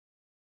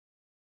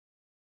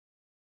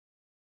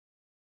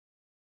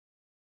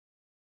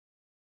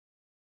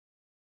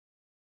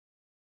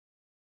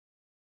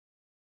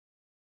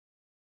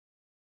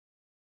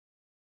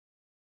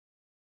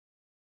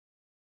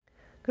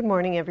Good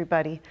morning,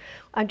 everybody.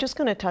 I'm just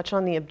going to touch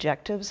on the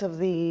objectives of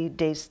the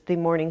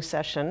morning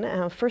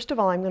session. First of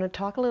all, I'm going to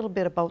talk a little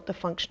bit about the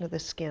function of the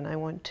skin. I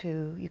want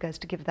you guys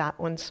to give that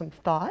one some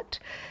thought,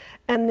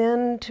 and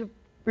then to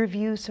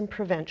review some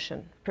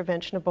prevention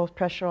of both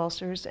pressure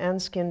ulcers and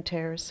skin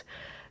tears,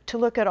 to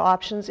look at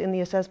options in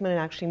the assessment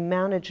and actually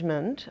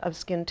management of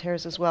skin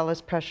tears as well as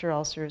pressure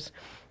ulcers.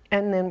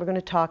 And then we're going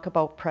to talk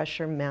about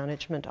pressure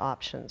management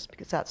options,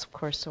 because that's, of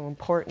course, so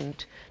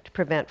important to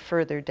prevent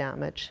further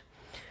damage.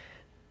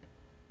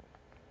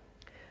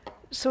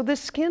 So the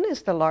skin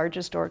is the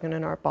largest organ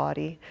in our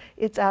body.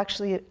 It's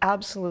actually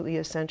absolutely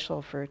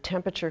essential for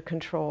temperature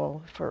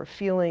control, for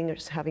feeling or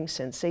having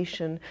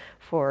sensation,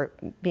 for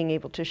being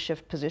able to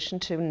shift position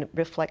to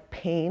reflect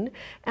pain,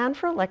 and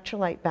for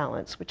electrolyte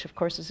balance, which of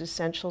course is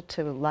essential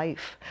to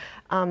life.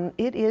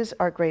 It is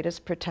our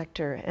greatest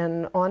protector,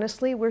 and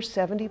honestly, we're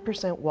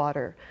 70%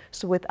 water.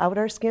 So without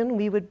our skin,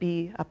 we would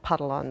be a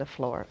puddle on the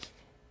floor.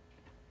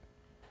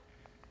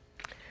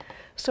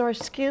 So our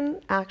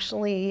skin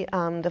actually,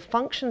 the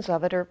functions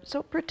of it are, so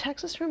it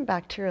protects us from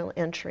bacterial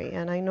entry.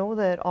 And I know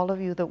that all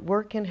of you that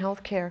work in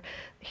healthcare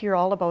hear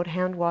all about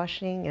hand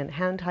washing and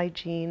hand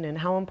hygiene and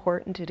how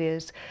important it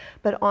is.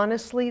 But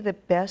honestly, the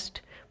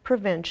best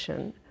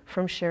prevention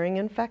from sharing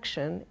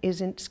infection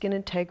is in skin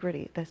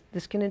integrity,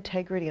 the skin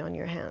integrity on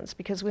your hands.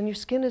 Because when your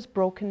skin is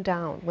broken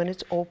down, when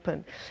it's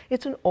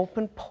an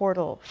open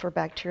portal for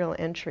bacterial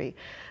entry.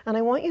 And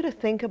I want you to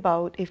think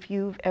about if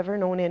you've ever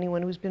known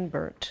anyone who's been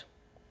burnt.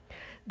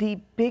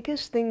 The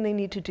biggest thing they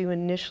need to do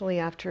initially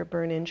after a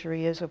burn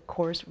injury is, of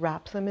course,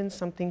 wrap them in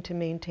something to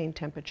maintain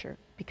temperature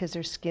because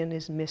their skin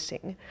is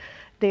missing.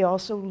 They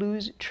also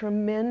lose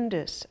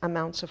tremendous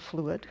amounts of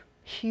fluid,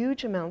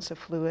 huge amounts of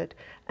fluid,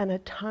 and a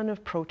ton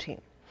of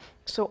protein.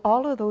 So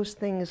all of those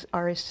things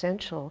are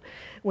essential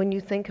when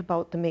you think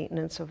about the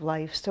maintenance of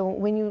life. So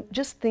when you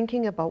just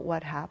thinking about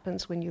what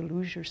happens when you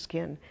lose your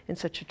skin in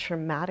such a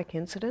traumatic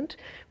incident,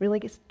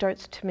 really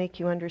starts to make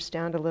you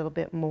understand a little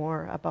bit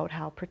more about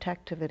how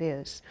protective it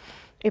is.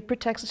 It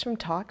protects us from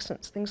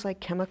toxins, things like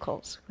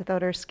chemicals.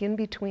 Without our skin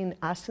between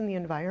us and the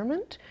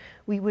environment,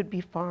 we would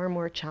be far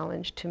more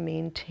challenged to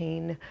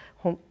maintain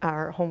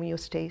our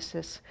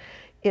homeostasis.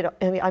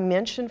 I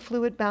mentioned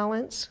fluid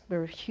balance.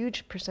 We're a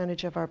huge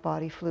percentage of our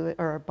body fluid,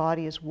 or our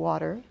body is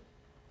water.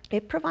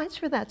 It provides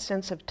for that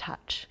sense of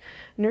touch.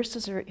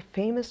 Nurses are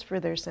famous for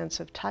their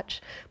sense of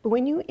touch, but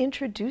when you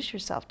introduce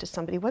yourself to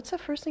somebody, what's the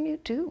first thing you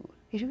do?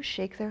 You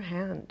shake their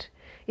hand.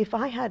 If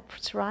I had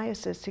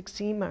psoriasis,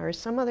 eczema, or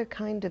some other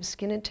kind of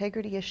skin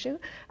integrity issue,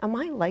 am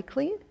I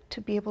likely to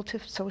be able to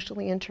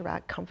socially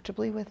interact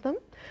comfortably with them?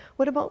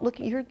 What about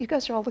looking, you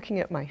guys are all looking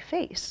at my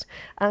face.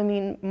 I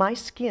mean, my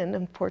skin,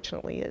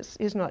 unfortunately,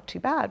 is not too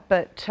bad,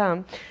 but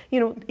you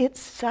know,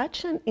 it's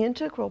such an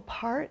integral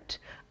part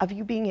of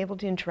you being able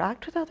to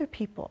interact with other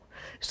people.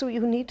 So we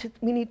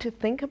need to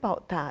think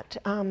about that.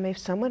 If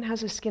someone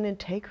has a skin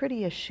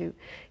integrity issue,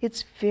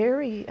 it's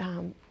very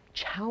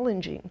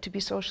challenging to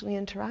be socially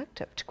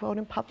interactive, to go out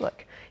in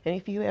public. And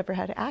if you ever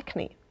had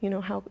acne, you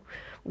know how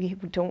we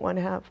don't want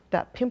to have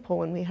that pimple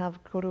when we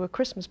go to a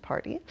Christmas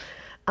party.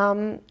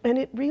 And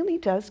it really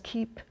does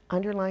keep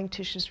underlying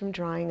tissues from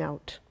drying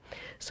out.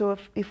 So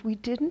if we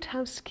didn't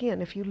have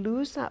skin, if you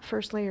lose that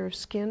first layer of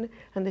skin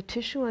and the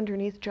tissue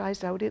underneath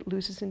dries out, it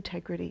loses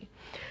integrity.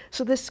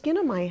 So the skin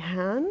of my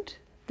hand,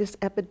 this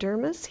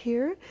epidermis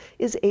here,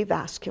 is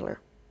avascular.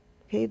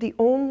 Okay,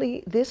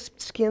 this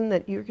skin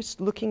that you're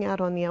just looking at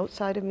on the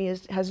outside of me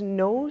has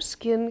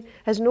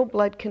no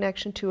blood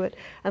connection to it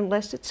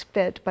unless it's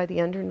fed by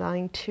the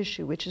underlying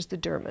tissue, which is the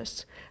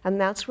dermis. And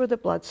that's where the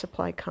blood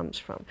supply comes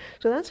from.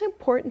 So that's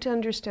important to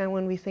understand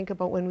when we think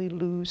about when we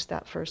lose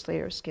that first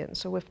layer of skin.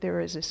 So if there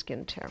is a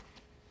skin tear.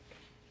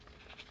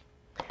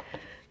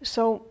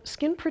 So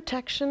skin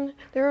protection,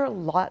 there are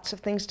lots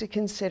of things to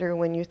consider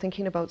when you're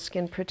thinking about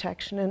skin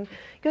protection. And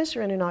you guys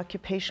are in an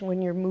occupation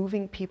when you're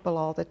moving people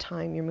all the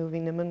time. You're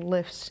moving them in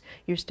lifts,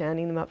 you're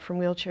standing them up from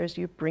wheelchairs,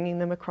 you're bringing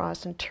them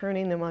across and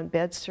turning them on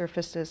bed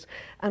surfaces.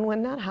 And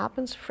when that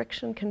happens,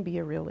 friction can be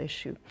a real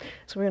issue.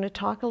 So we're going to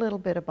talk a little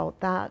bit about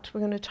that. We're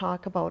going to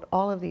talk about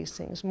all of these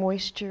things.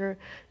 Moisture,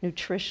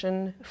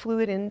 nutrition,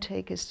 fluid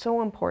intake is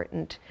so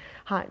important.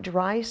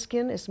 Dry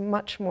skin is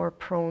much more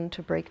prone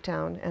to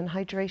breakdown, and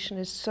hydration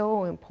is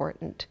so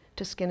important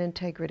to skin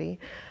integrity.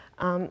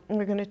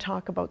 We're going to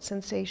talk about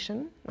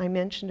sensation. I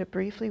mentioned it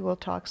briefly. We'll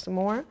talk some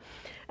more.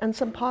 And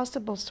some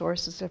possible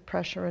sources of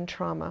pressure and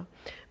trauma.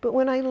 But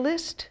when I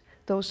list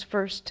those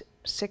first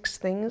 6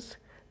 things,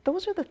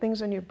 those are the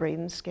things on your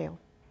Braden scale.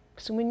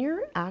 So when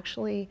you're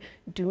actually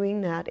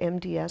doing that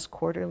MDS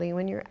quarterly,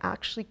 when you're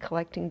actually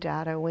collecting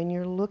data, when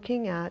you're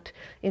looking at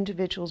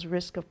individuals'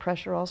 risk of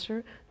pressure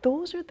ulcer,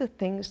 those are the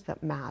things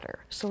that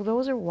matter. So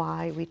those are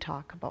why we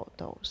talk about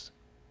those.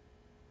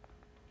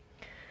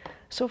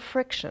 So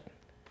friction.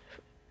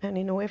 and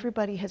I know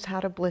everybody has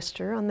had a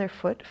blister on their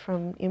foot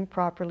from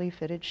improperly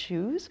fitted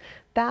shoes.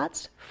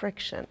 That's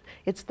friction.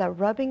 It's the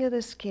rubbing of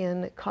the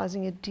skin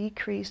causing a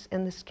decrease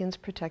in the skin's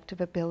protective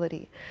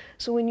ability.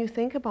 So when you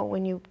think about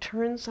when you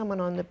turn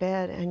someone on the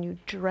bed and you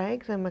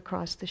drag them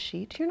across the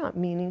sheet, you're not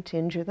meaning to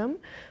injure them,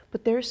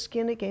 but their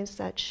skin against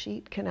that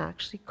sheet can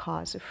actually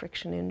cause a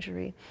friction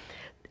injury.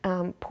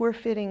 Poor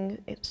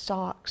fitting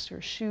socks or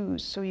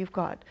shoes, so you've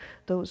got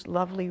those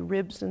lovely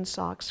ribs and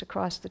socks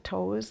across the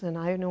toes, and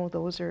I know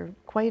those are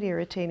quite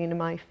irritating to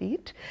my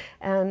feet,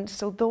 and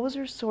so those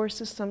are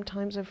sources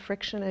sometimes of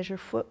friction as your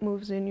foot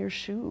moves in your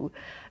shoe.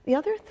 The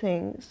other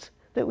things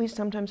that we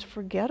sometimes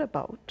forget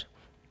about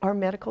are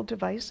medical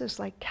devices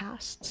like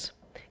casts.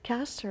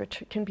 Casts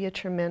can be a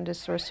tremendous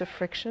source of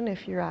friction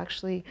if you're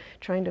actually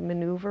trying to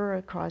maneuver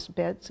across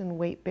beds and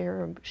weight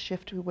bear or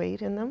shift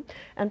weight in them,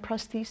 and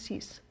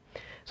prostheses.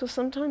 So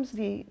sometimes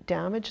the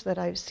damage that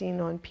I've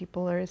seen on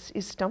people is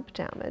stump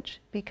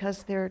damage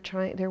because they're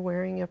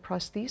wearing a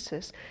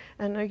prosthesis.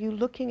 And are you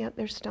looking at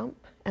their stump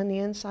and the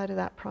inside of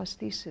that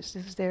prosthesis?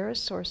 Is there a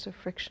source of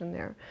friction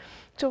there?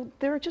 So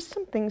there are just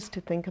some things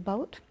to think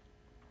about.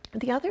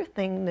 The other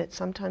thing that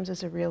sometimes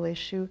is a real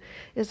issue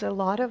is a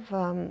lot of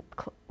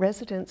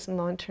residents in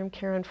long-term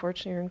care,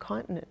 unfortunately, are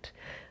incontinent.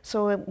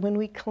 So when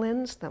we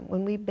cleanse them,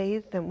 when we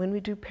bathe them, when we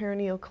do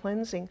perineal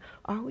cleansing,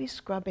 are we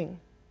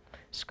scrubbing?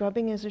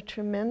 Scrubbing is a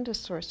tremendous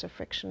source of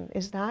friction.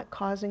 Is that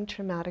causing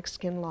traumatic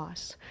skin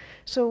loss?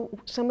 So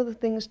some of the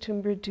things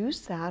to reduce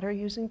that are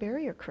using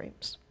barrier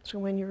creams. So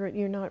when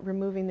you're not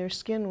removing their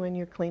skin when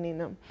you're cleaning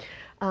them,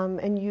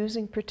 and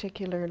using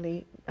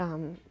particularly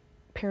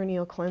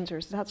perineal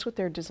cleansers. That's what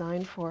they're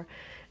designed for.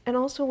 And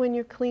also when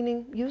you're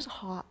cleaning, use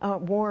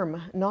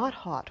warm, not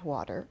hot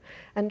water,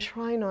 and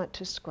try not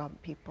to scrub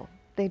people.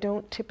 They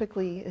don't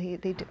typically,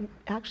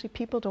 actually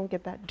people don't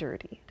get that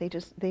dirty.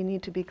 They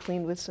need to be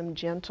cleaned with some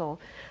gentle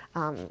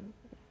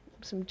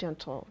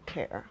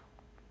care.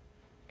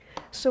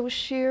 So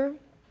shear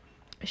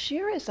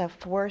is a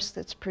force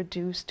that's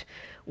produced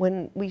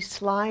when we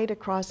slide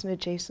across an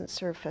adjacent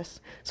surface.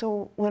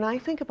 So when I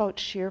think about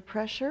shear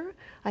pressure,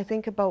 I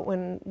think about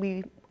when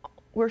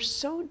we're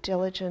so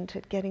diligent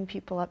at getting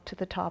people up to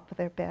the top of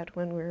their bed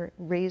when we're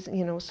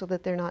raising, so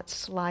that they're not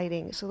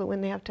sliding, so that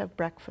when they have to have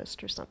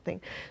breakfast or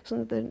something.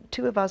 So the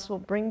two of us will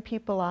bring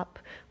people up,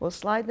 we'll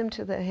slide them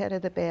to the head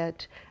of the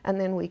bed, and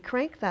then we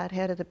crank that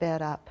head of the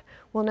bed up.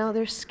 Well, now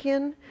their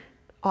skin,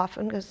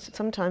 often, because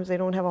sometimes they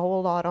don't have a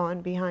whole lot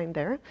on behind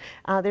there.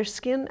 Their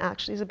skin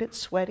actually is a bit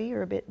sweaty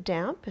or a bit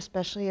damp,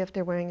 especially if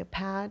they're wearing a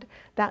pad.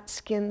 That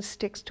skin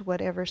sticks to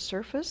whatever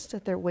surface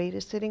that their weight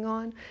is sitting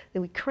on.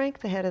 Then we crank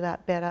the head of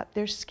that bed up,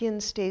 their skin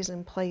stays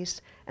in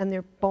place and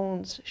their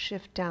bones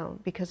shift down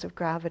because of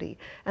gravity,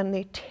 and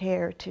they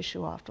tear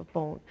tissue off of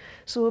bone.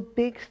 So a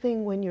big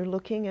thing when you're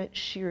looking at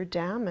shear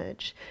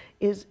damage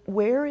is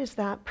where is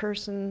that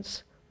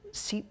person's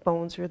seat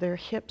bones or their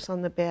hips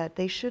on the bed?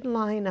 They should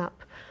line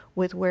up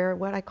with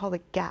what I call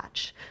the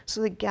gatch.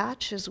 So the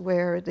gatch is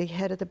where the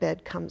head of the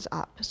bed comes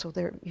up. So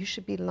you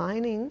should be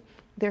lining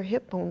their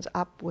hip bones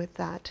up with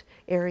that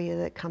area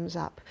that comes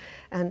up,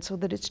 and so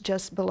that it's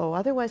just below.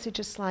 Otherwise they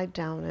just slide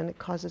down and it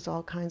causes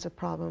all kinds of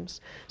problems.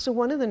 So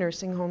one of the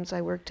nursing homes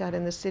I worked at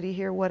in the city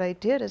here, what I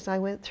did is I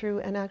went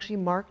through and actually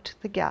marked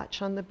the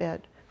gatch on the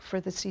bed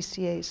for the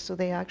CCAs so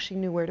they actually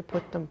knew where to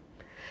put them.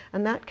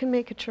 And that can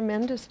make a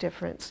tremendous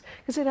difference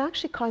because it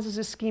actually causes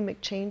ischemic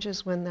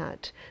changes when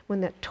that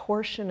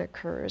torsion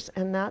occurs,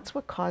 and that's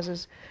what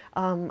causes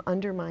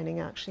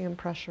undermining actually and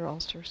pressure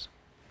ulcers.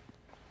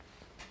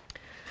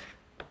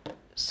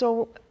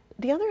 So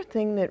the other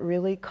thing that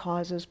really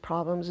causes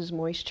problems is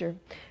moisture.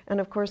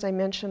 And of course, I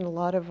mentioned a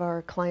lot of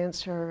our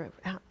clients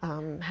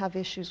have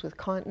issues with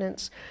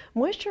continence.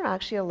 Moisture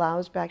actually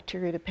allows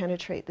bacteria to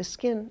penetrate the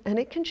skin, and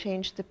it can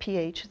change the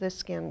pH of the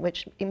skin,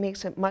 which it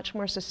makes it much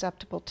more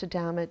susceptible to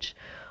damage.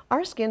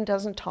 Our skin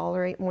doesn't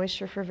tolerate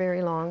moisture for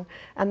very long,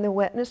 and the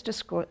wetness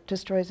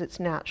destroys its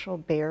natural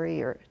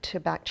barrier to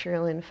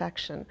bacterial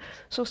infection.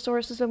 So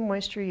sources of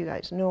moisture, you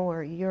guys know,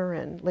 are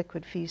urine,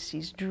 liquid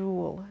feces,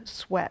 drool,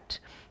 sweat.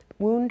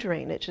 Wound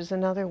drainage is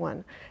another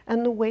one.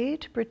 And the way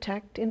to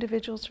protect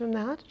individuals from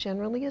that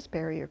generally is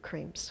barrier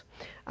creams.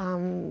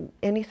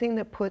 Anything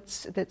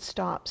that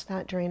stops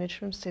that drainage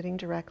from sitting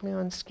directly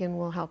on skin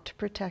will help to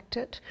protect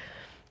it.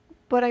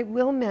 But I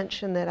will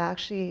mention that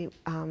actually,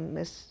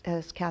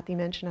 as Kathy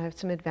mentioned, I have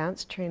some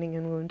advanced training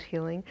in wound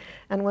healing.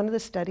 And one of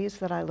the studies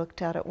that I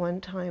looked at one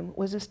time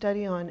was a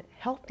study on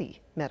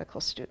healthy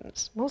medical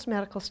students. Most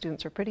medical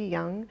students are pretty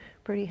young,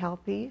 pretty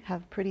healthy,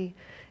 have pretty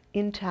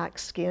intact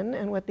skin,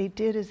 and what they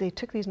did is they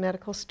took these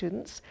medical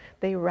students,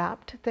 they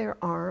wrapped their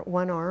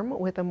one arm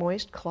with a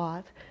moist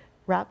cloth,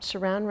 wrapped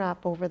saran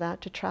wrap over that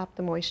to trap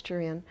the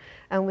moisture in,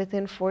 and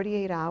within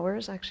 48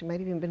 hours, actually might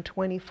have even been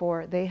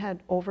 24, they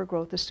had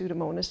overgrowth of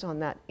Pseudomonas on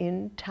that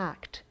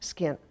intact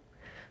skin.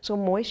 So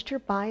moisture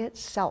by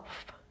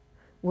itself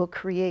will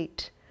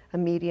create a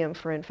medium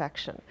for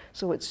infection.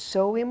 So it's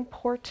so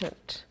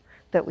important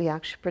that we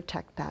actually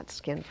protect that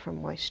skin from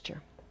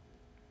moisture.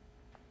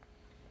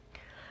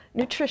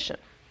 Nutrition.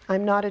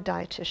 I'm not a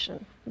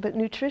dietitian, but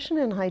nutrition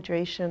and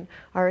hydration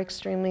are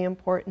extremely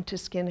important to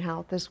skin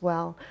health as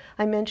well.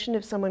 I mentioned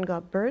if someone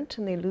got burnt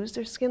and they lose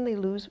their skin, they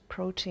lose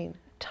protein,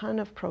 a ton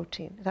of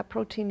protein. That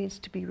protein needs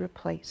to be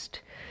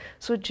replaced.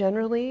 So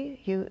generally,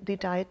 the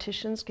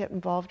dietitians get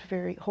involved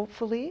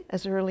hopefully,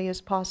 as early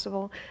as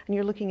possible, and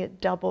you're looking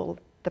at double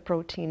the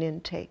protein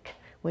intake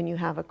when you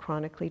have a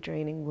chronically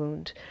draining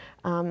wound.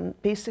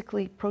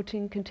 Basically,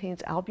 protein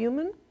contains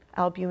albumin.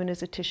 Albumin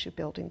is a tissue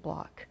building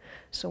block.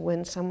 So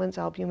when someone's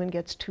albumin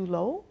gets too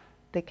low,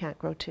 they can't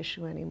grow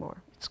tissue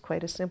anymore. It's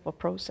quite a simple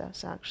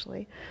process,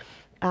 actually.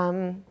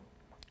 And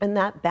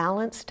that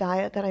balanced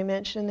diet that I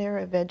mentioned there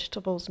of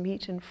vegetables,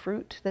 meat, and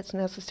fruit that's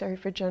necessary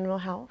for general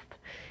health.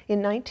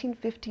 In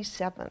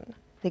 1957,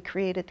 they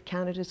created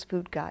Canada's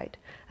Food Guide,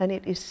 and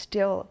it is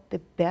still the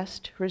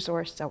best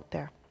resource out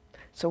there.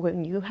 So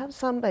when you have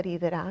somebody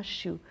that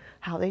asks you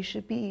how they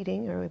should be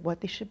eating or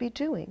what they should be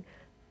doing,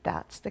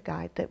 that's the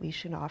guide that we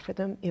should offer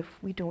them if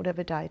we don't have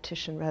a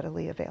dietitian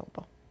readily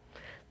available.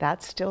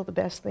 That's still the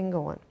best thing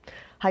going.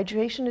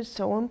 Hydration is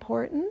so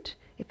important.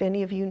 If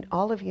any of you,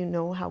 all of you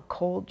know how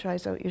cold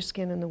dries out your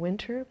skin in the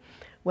winter,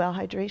 well,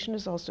 hydration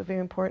is also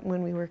very important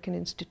when we work in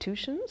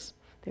institutions.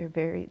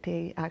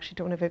 They actually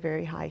don't have a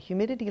very high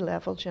humidity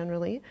level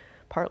generally,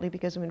 partly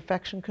because of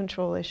infection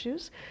control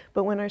issues.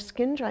 But when our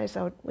skin dries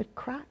out, it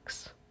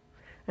cracks.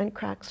 And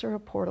cracks are a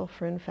portal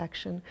for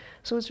infection.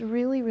 So it's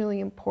really, really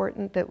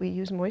important that we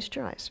use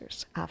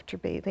moisturizers after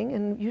bathing.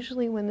 And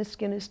usually when the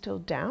skin is still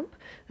damp,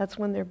 that's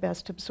when they're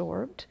best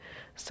absorbed.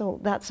 So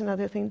that's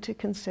another thing to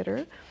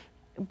consider.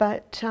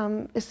 But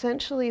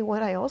essentially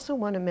what I also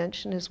want to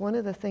mention is one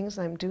of the things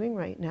I'm doing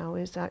right now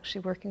is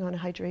actually working on a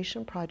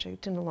hydration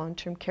project in a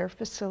long-term care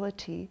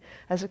facility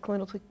as a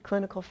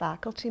clinical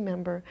faculty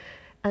member.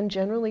 And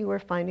generally we're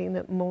finding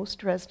that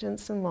most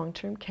residents in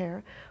long-term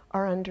care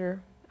are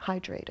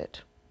underhydrated,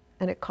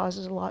 and it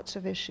causes lots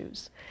of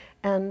issues.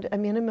 And a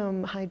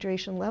minimum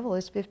hydration level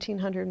is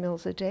 1,500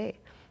 mils a day.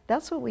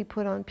 That's what we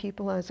put on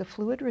people as a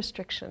fluid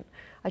restriction.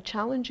 I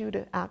challenge you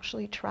to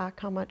actually track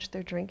how much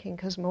they're drinking,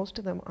 because most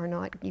of them are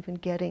not even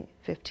getting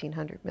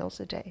 1,500 mils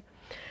a day.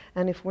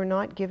 And if we're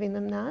not giving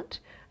them that,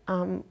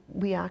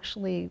 we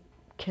actually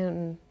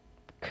can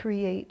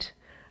create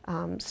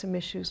some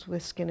issues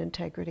with skin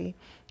integrity.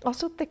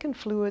 Also, thickened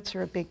fluids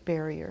are a big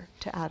barrier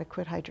to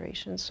adequate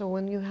hydration. So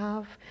when you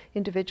have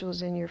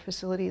individuals in your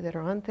facility that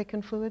are on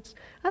thickened fluids,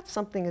 that's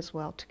something as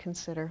well to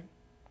consider.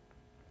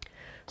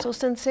 So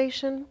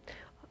sensation,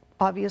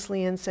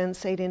 obviously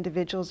insensate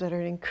individuals that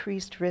are at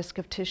increased risk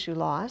of tissue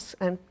loss,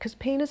 and because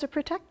pain is a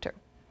protector.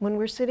 When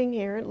we're sitting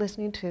here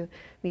listening to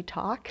me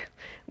talk,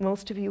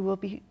 most of you will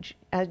be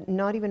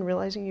not even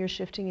realizing you're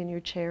shifting in your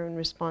chair in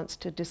response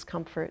to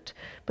discomfort.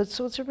 But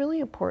so it's a really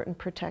important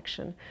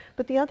protection.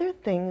 But the other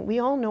thing, we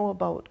all know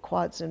about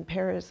quads and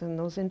paras and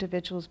those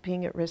individuals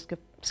being at risk of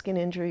skin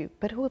injury,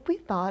 but have we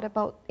thought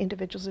about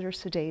individuals that are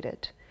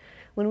sedated?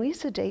 When we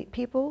sedate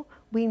people,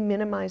 we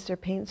minimize their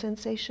pain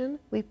sensation.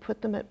 We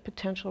put them at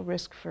potential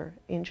risk for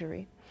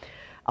injury.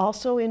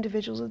 Also,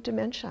 individuals with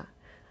dementia.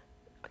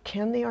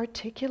 Can they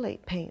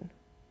articulate pain?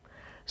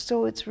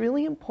 So it's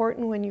really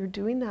important when you're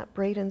doing that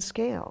Braden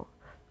scale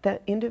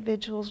that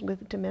individuals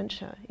with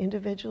dementia,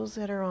 individuals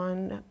that are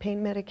on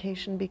pain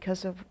medication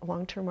because of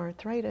long-term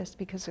arthritis,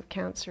 because of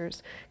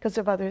cancers, because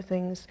of other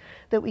things,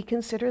 that we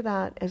consider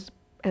that as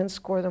and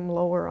score them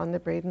lower on the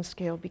Braden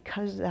scale,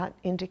 because that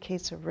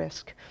indicates a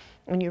risk,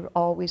 and you're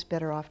always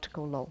better off to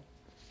go low.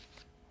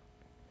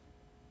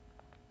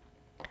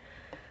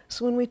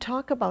 So when we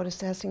talk about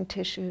assessing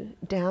tissue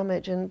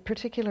damage, and in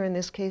particular in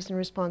this case in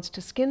response to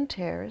skin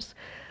tears,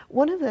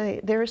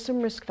 there are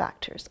some risk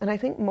factors. And I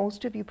think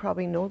most of you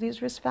probably know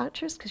these risk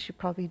factors because you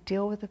probably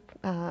deal with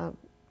a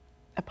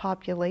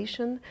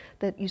population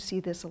that you see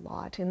this a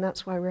lot. And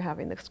that's why we're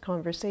having this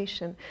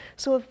conversation.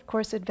 So of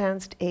course,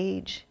 advanced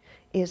age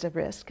is a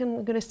risk. And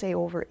we're going to say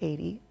over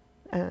 80.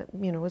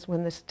 Is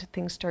when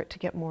things start to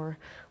get more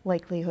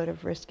likelihood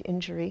of risk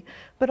injury.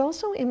 But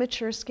also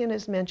immature skin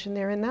is mentioned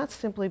there, and that's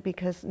simply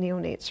because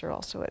neonates are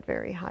also at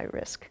very high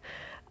risk.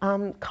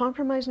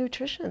 Compromised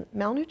nutrition.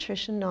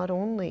 Malnutrition not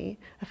only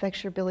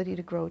affects your ability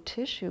to grow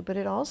tissue, but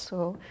it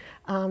also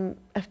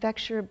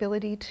affects your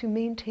ability to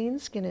maintain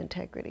skin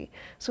integrity.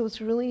 So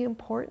it's really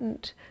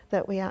important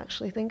that we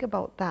actually think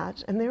about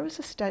that. And there was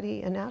a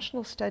study, a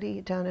national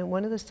study done, and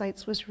one of the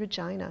sites was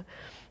Regina.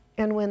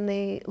 And when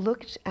they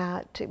looked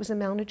at, it was a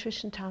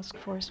malnutrition task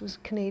force, it was a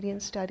Canadian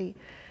study,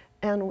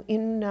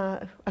 and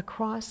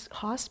across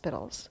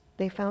hospitals,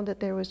 they found that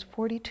there was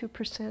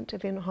 42%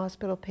 of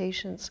in-hospital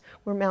patients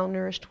were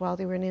malnourished while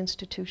they were in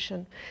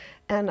institution.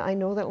 And I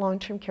know that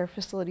long-term care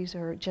facilities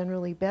are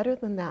generally better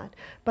than that,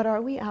 but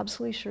are we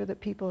absolutely sure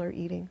that people are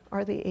eating?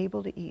 Are they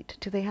able to eat?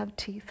 Do they have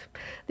teeth?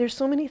 There's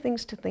so many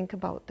things to think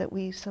about that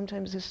we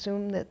sometimes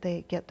assume that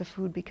they get the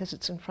food because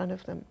it's in front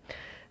of them.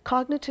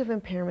 Cognitive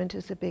impairment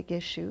is a big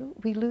issue.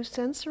 We lose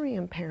sensory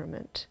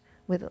impairment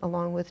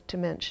along with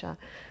dementia.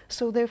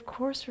 So they, of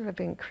course, are of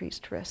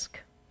increased risk,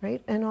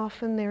 right? And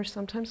often they're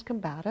sometimes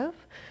combative.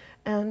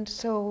 And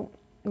so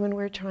when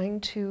we're trying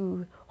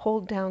to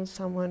hold down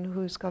someone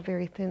who's got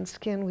very thin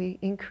skin, we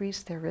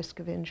increase their risk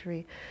of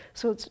injury.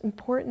 So it's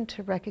important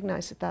to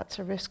recognize that that's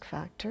a risk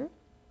factor.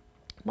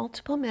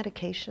 Multiple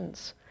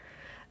medications.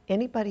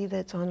 Anybody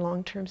that's on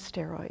long-term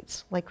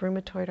steroids, like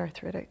rheumatoid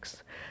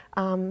arthritis,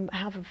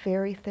 have a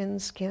very thin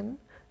skin,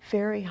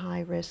 very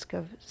high risk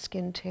of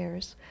skin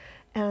tears.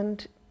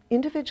 And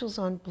individuals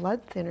on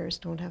blood thinners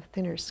don't have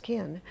thinner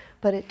skin,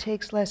 but it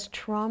takes less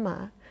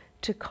trauma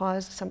to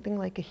cause something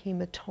like a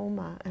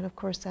hematoma. And of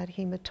course, that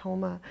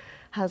hematoma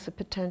has the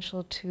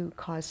potential to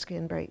cause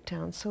skin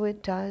breakdown. So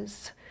it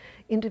does.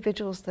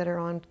 Individuals that are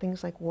on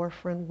things like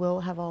warfarin will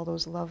have all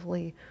those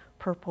lovely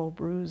purple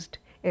bruised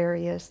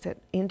areas that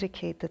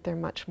indicate that they're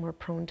much more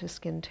prone to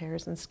skin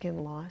tears and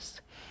skin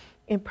loss.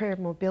 Impaired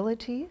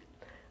mobility,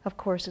 of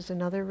course, is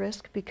another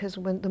risk, because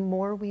the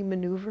more we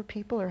maneuver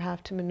people or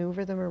have to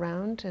maneuver them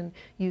around and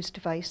use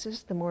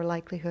devices, the more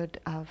likelihood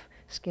of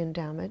skin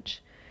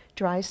damage.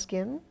 Dry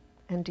skin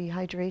and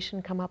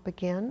dehydration come up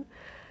again.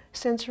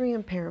 Sensory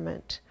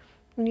impairment.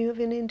 When you have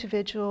an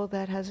individual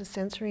that has a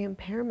sensory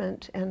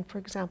impairment, and for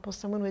example,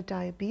 someone with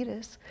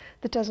diabetes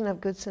that doesn't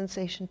have good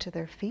sensation to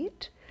their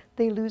feet,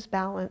 they lose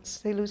balance,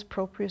 they lose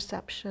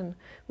proprioception.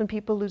 When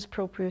people lose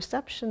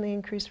proprioception, they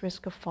increase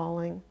risk of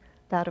falling.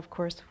 That, of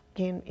course,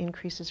 again,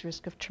 increases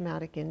risk of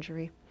traumatic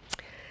injury.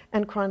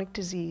 And chronic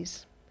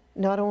disease.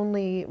 Not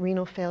only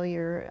renal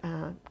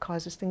failure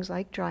causes things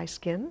like dry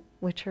skin,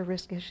 which are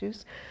risk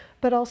issues,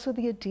 but also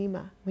the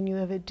edema. When you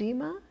have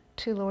edema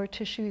to lower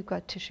tissue, you've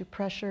got tissue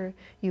pressure,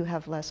 you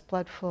have less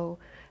blood flow,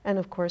 and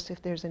of course,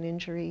 if there's an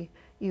injury,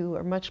 you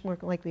are much more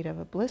likely to have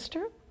a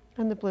blister,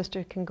 and the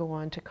blister can go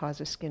on to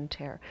cause a skin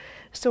tear.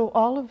 So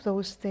all of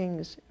those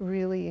things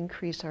really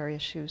increase our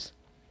issues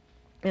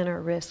and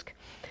our risk.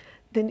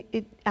 Then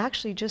it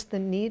actually, just the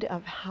need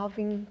of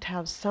having to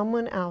have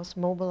someone else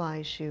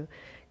mobilize you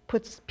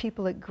puts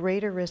people at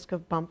greater risk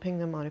of bumping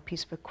them on a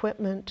piece of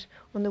equipment,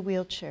 on the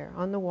wheelchair,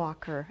 on the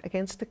walker,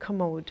 against the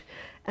commode,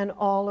 and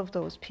all of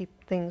those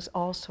things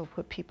also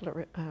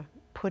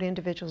put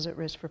individuals at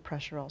risk for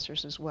pressure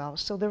ulcers as well.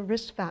 So the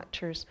risk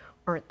factors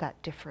aren't that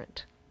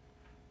different.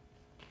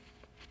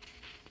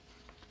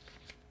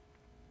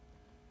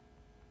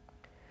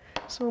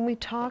 So when we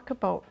talk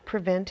about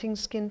preventing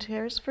skin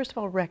tears, first of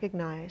all,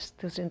 recognize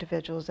those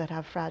individuals that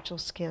have fragile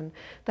skin.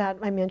 That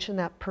I mentioned,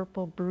 that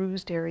purple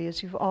bruised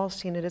areas, you've all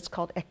seen it. It's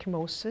called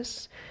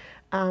ecchymosis.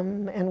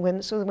 And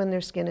when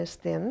their skin is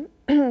thin,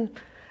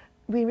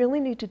 we really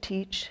need to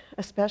teach,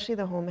 especially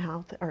the home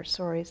health,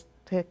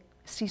 the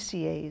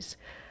CCAs,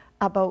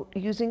 about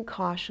using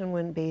caution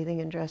when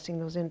bathing and dressing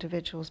those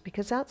individuals,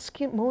 because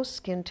most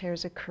skin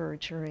tears occur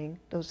during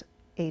those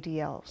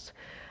ADLs.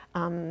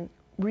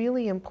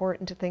 Really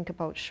important to think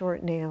about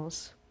short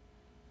nails,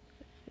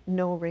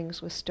 no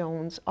rings with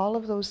stones, all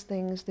of those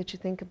things that you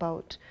think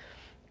about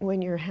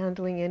when you're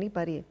handling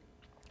anybody.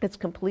 It's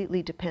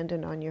completely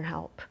dependent on your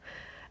help.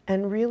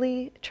 And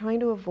really trying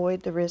to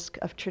avoid the risk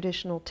of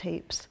traditional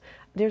tapes.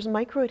 There's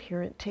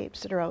microadherent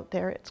tapes that are out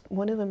there.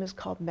 One of them is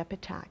called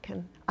Mepitac,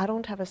 and I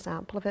don't have a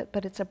sample of it,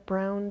 but it's a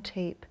brown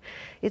tape.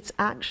 It's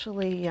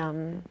actually,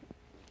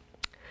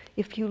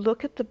 if you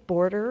look at the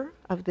border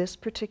of this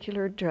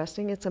particular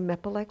dressing, it's a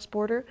Mepilex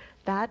border.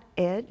 That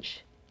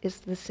edge is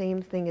the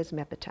same thing as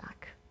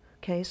Mepitac.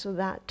 Okay, so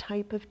that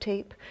type of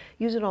tape,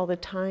 use it all the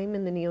time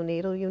in the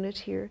neonatal unit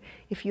here.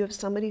 If you have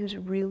somebody who's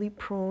really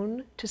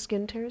prone to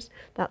skin tears,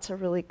 that's a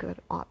really good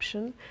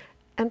option.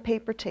 And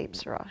paper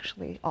tapes are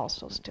actually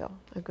also still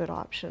a good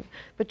option.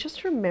 But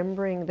just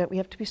remembering that we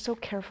have to be so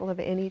careful of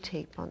any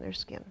tape on their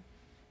skin.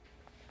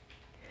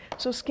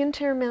 So skin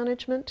tear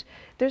management,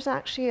 there's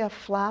actually a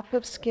flap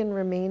of skin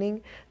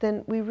remaining,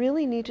 then we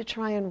really need to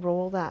try and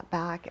roll that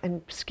back,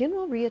 and skin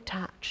will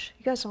reattach.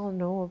 You guys all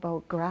know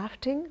about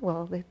grafting.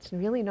 Well, it's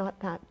really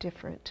not that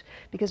different,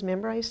 because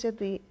remember I said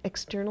the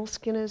external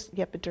skin is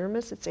the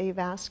epidermis, it's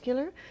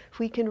avascular. If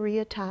we can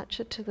reattach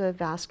it to the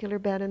vascular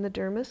bed in the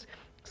dermis,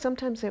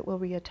 sometimes it will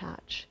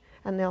reattach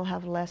and they'll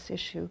have less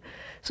issue.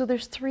 So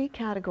there's 3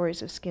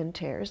 categories of skin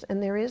tears,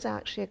 and there is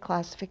actually a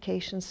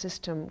classification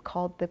system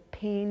called the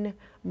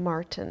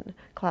Payne-Martin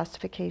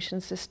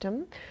classification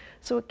system.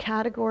 So a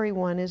category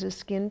 1 is a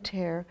skin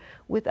tear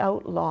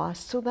without loss.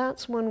 So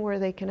that's one where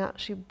they can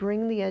actually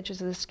bring the edges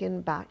of the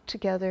skin back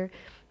together,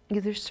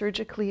 either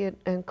surgically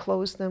and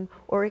close them,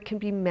 or it can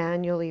be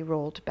manually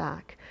rolled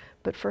back.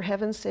 But for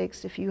heaven's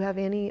sakes, if you have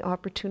any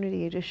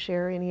opportunity to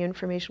share any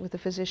information with a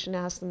physician,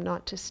 ask them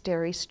not to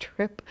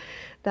steri-strip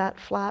that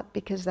flap,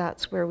 because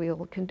that's where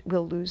we'll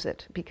lose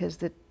it, because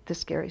the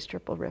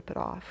steri-strip will rip it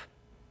off.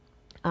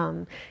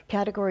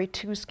 Category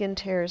 2 skin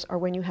tears are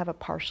when you have a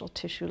partial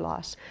tissue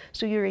loss.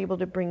 So you're able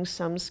to bring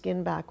some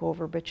skin back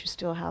over, but you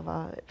still have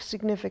a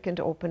significant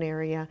open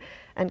area.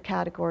 And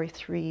category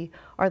 3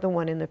 are the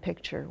one in the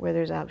picture, where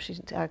there's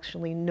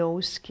actually no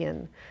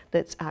skin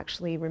that's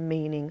actually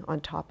remaining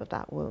on top of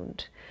that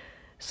wound.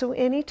 So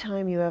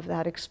anytime you have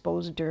that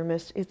exposed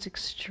dermis, it's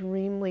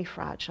extremely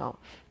fragile.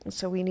 And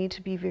so we need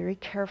to be very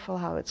careful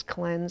how it's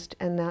cleansed,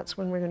 and that's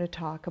when we're going to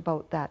talk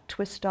about that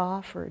twist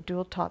off or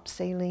dual top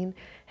saline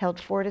held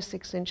 4 to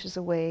 6 inches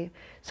away.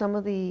 Some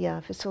of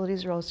the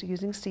facilities are also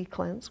using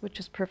C-cleanse,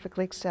 which is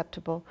perfectly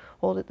acceptable.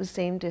 Hold it the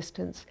same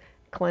distance,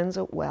 cleanse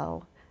it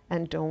well,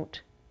 and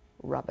don't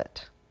rub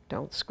it.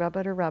 Don't scrub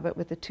it or rub it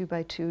with a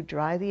 2x2,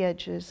 dry the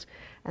edges,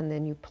 and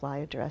then you apply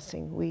a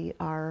dressing.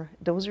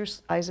 Those are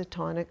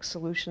isotonic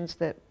solutions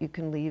that you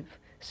can leave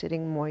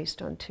sitting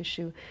moist on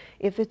tissue.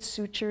 If it's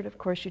sutured, of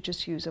course, you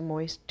just use a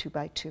moist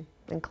 2x2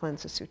 and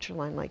cleanse the suture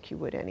line like you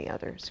would any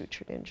other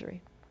sutured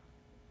injury.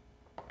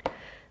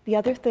 The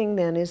other thing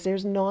then is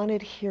there's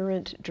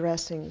non-adherent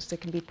dressings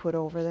that can be put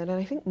over that, and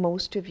I think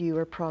most of you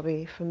are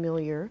probably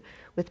familiar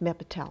with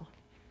Mepitel.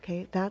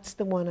 Okay, that's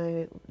the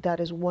one that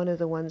is one of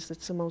the ones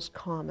that's the most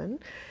common.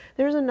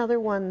 There's another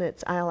one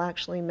that I'll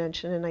actually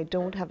mention, and I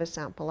don't have a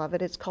sample of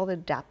it. It's called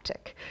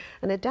Adaptic.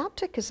 And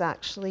Adaptic is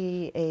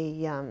actually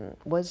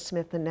was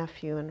Smith &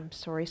 Nephew, and I'm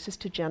sorry,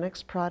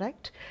 Cystogenics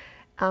product.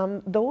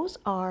 Those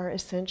are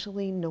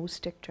essentially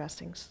no-stick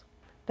dressings.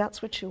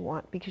 That's what you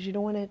want because you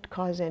don't want to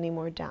cause any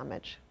more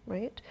damage,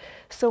 right?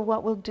 So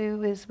what we'll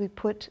do is we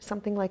put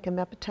something like a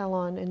Mepitel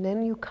on, and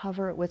then you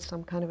cover it with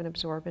some kind of an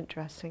absorbent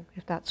dressing,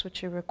 if that's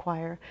what you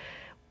require.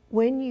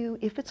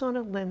 If it's on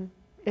a limb,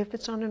 if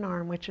it's on an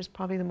arm, which is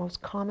probably the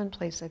most common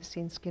place I've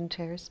seen skin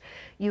tears,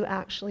 you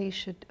actually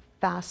should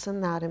fasten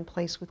that in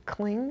place with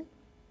cling,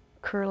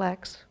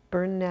 Curlex,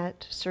 burn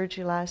net,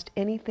 Surgilast,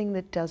 anything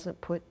that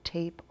doesn't put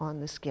tape on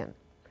the skin.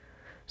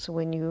 So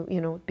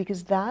when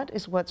because that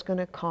is what's going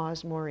to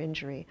cause more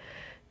injury.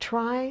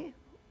 Try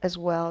as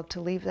well to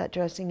leave that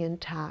dressing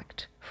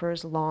intact for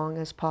as long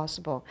as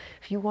possible.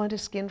 If you want a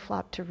skin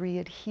flap to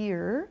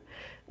readhere,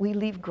 we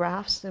leave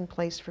grafts in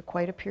place for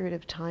quite a period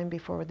of time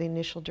before the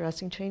initial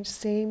dressing change.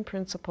 Same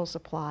principles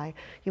apply.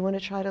 You want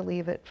to try to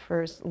leave it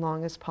for as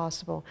long as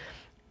possible,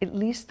 at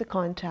least the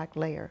contact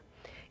layer.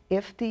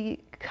 If the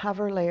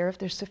cover layer, if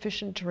there's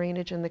sufficient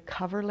drainage and the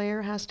cover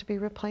layer has to be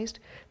replaced,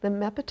 the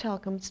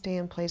Mepitel can stay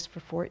in place for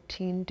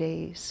 14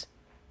 days.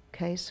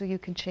 Okay, so you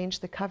can change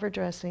the cover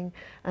dressing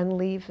and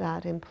leave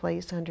that in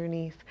place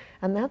underneath.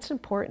 And that's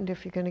important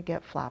if you're going to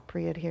get flap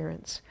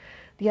readherence.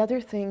 The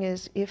other thing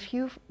is if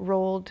you've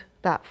rolled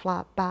that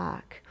flap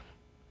back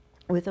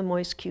with a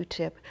moist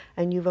Q-tip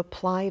and you've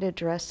applied a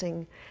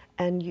dressing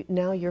and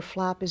now your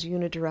flap is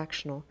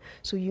unidirectional.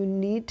 So you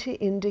need to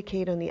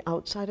indicate on the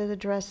outside of the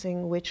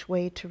dressing which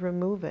way to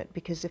remove it,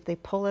 because if they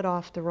pull it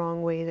off the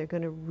wrong way, they're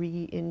going to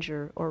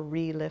re-injure or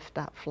re-lift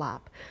that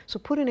flap. So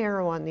put an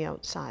arrow on the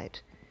outside,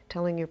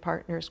 telling your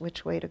partners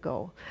which way to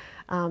go.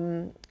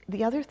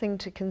 The other thing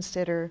to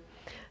consider,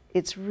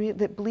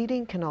 that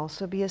bleeding can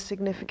also be a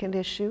significant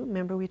issue.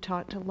 Remember, we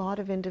talked a lot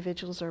of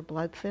individuals are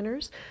blood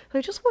thinners. So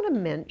I just want to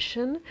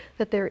mention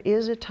that there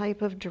is a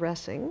type of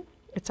dressing.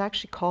 It's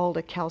actually called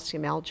a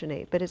calcium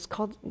alginate, but it's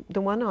called, the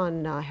one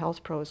on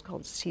Health Pro is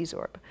called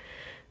Csorb.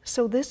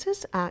 So this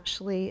is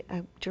actually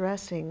a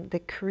dressing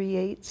that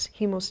creates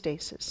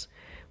hemostasis,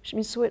 which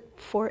means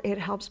it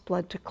helps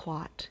blood to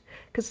clot.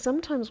 Because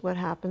sometimes what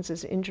happens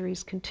is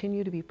injuries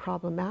continue to be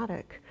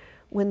problematic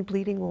when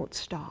bleeding won't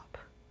stop.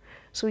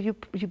 So you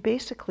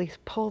basically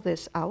pull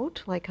this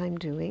out like I'm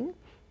doing.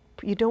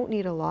 You don't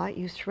need a lot.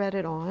 You thread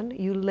it on.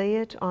 You lay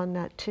it on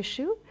that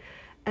tissue.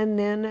 And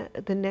then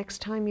the next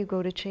time you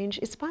go to change,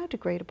 it's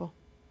biodegradable.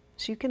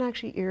 So you can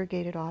actually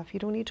irrigate it off. You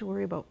don't need to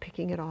worry about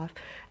picking it off.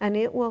 And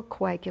it will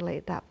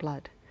coagulate that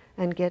blood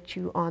and get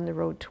you on the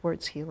road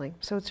towards healing.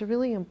 So it's a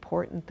really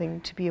important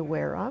thing to be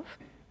aware of.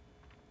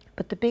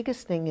 But the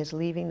biggest thing is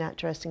leaving that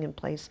dressing in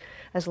place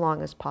as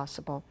long as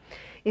possible.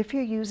 If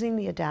you're using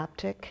the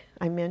Adaptic,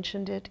 I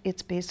mentioned it,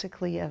 it's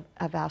basically a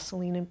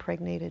Vaseline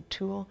impregnated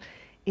tool.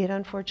 It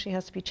unfortunately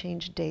has to be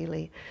changed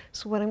daily.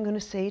 So what I'm going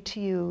to say to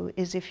you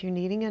is if you're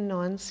needing a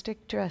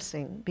non-stick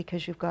dressing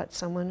because you've got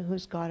someone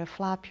who's got a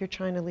flap you're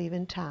trying to leave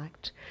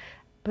intact,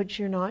 but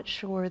you're not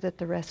sure that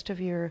the rest of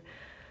your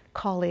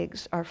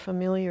colleagues are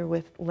familiar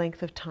with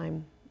length of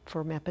time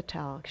for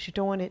Mepitel, because you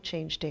don't want it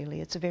changed daily.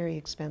 It's a very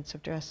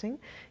expensive dressing.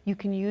 You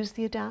can use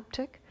the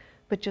Adaptic,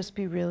 but just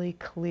be really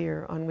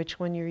clear on which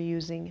one you're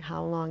using,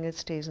 how long it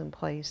stays in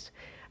place,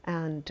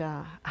 and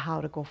how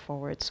to go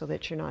forward so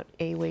that you're not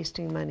A,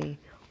 wasting money,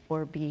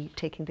 or B,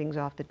 taking things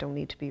off that don't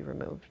need to be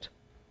removed.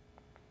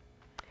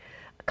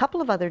 A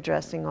couple of other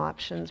dressing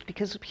options,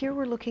 because here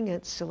we're looking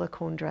at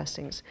silicone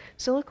dressings.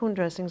 Silicone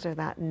dressings are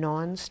that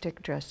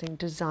non-stick dressing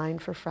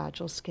designed for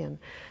fragile skin.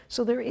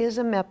 So there is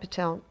a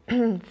Mepitel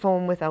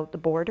foam without the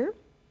border.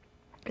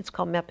 It's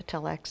called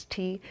Mepitel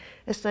XT.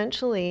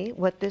 Essentially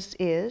what this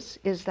is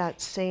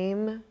that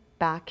same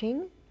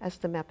backing as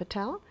the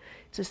Mepitel.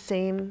 It's the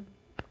same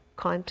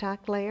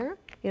contact layer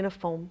in a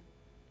foam.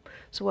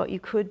 So what you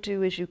could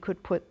do is you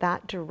could put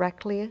that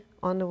directly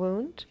on the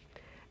wound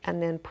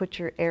and then put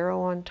your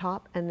arrow on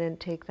top and then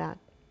take that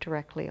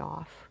directly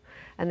off.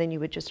 And then you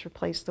would just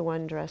replace the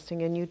one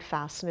dressing and you'd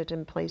fasten it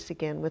in place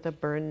again with a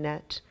burn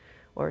net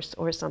or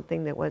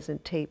something that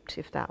wasn't taped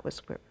if that was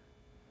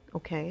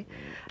Okay.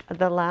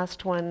 The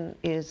last one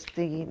is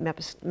the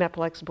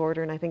Mepilex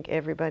border, and I think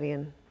everybody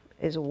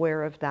is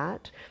aware of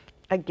that.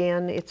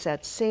 Again, it's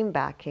that same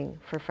backing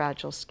for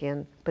fragile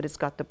skin, but it's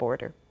got the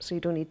border, so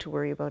you don't need to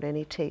worry about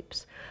any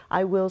tapes.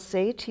 I will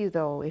say to you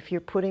though, if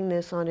you're putting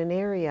this on an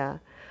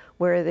area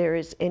where there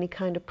is any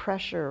kind of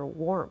pressure or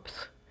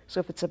warmth, so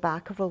if it's the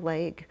back of a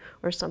leg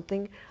or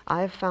something,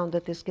 I've found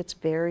that this gets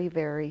very,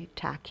 very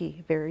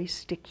tacky, very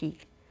sticky.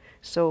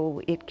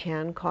 So it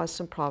can cause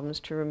some problems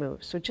to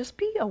remove. So just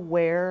be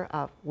aware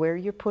of where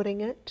you're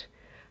putting it,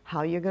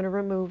 how you're going to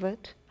remove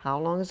it, how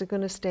long is it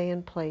going to stay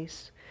in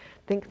place.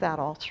 Think that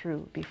all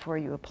through before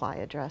you apply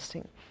a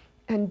dressing.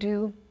 And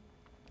do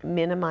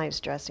minimize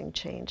dressing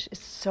change.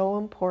 It's so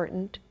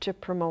important to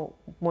promote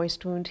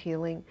moist wound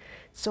healing.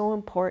 It's so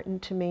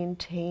important to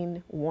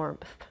maintain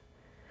warmth.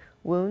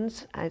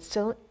 Wounds,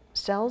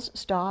 cells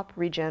stop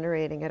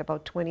regenerating at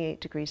about 28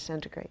 degrees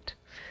centigrade.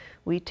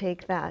 We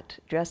take that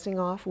dressing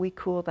off, we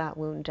cool that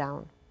wound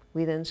down.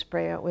 We then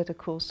spray out with a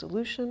cool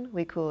solution,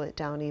 we cool it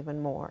down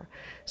even more.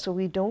 So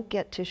we don't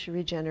get tissue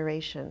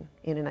regeneration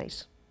in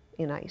ice.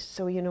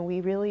 So, you know, we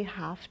really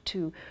have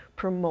to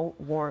promote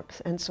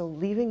warmth. And so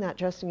leaving that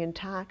dressing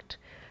intact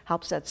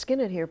helps that skin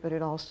adhere, but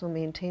it also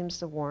maintains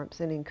the warmth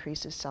and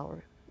increases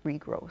cell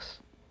regrowth.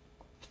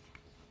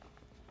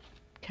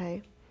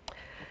 Okay.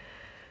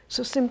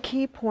 So some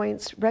key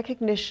points: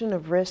 recognition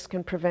of risk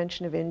and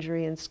prevention of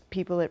injury in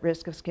people at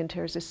risk of skin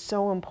tears is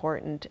so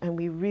important, and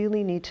we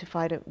really need to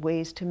find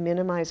ways to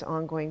minimize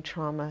ongoing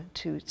trauma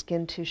to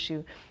skin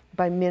tissue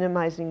by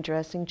minimizing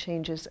dressing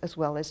changes as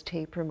well as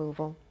tape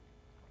removal.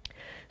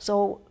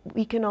 So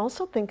we can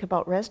also think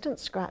about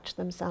residents scratch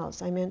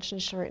themselves. I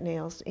mentioned short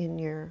nails in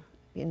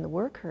the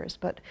workers,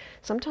 but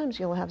sometimes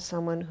you'll have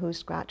someone who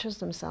scratches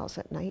themselves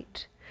at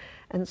night.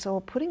 And so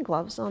putting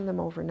gloves on them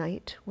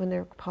overnight when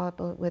they're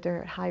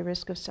at high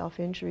risk of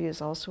self-injury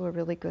is also a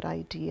really good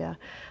idea.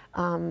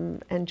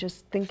 And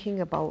just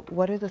thinking about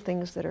what are the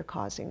things that are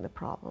causing the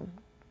problem.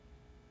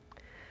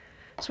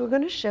 So we're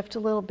going to shift a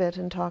little bit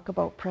and talk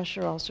about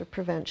pressure ulcer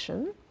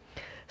prevention.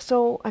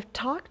 So I've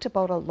talked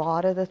about a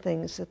lot of the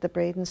things that the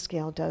Braden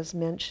scale does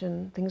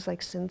mention, things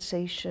like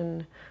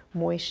sensation,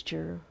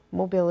 moisture,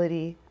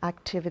 mobility,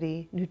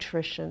 activity,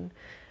 nutrition,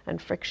 and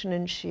friction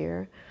and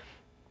shear.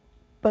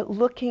 But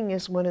looking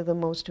is one of the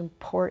most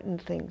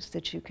important things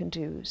that you can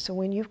do. So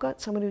when you've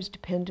got someone who's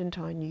dependent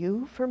on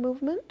you for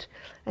movement,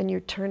 and you're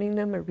turning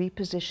them or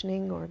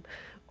repositioning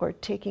or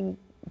taking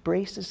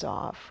braces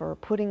off or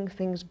putting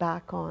things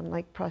back on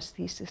like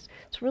prosthesis,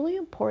 it's really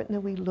important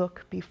that we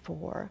look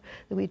before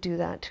that we do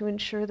that to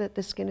ensure that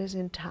the skin is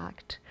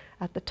intact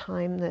at the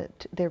time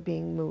that they're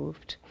being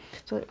moved.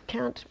 So it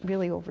can't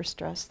really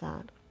overstress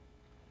that.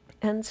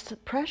 And so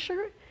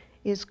pressure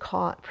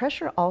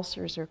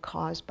ulcers are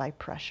caused by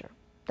pressure.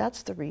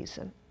 That's the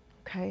reason.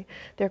 Okay,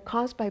 they're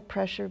caused by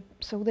pressure,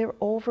 so they're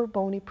over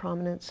bony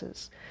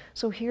prominences.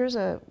 So here's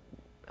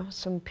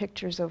some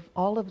pictures of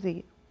all of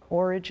the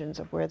origins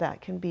of where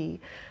that can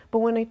be. But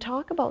when I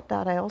talk about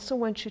that, I also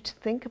want you to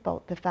think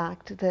about the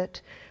fact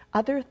that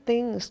other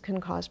things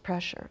can cause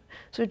pressure.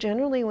 So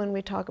generally when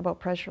we talk about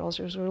pressure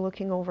ulcers, we're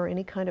looking over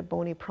any kind of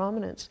bony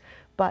prominence.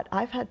 But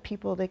I've had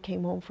people that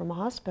came home from a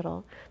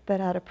hospital that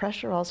had a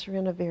pressure ulcer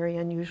in a very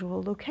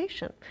unusual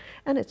location.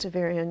 And it's a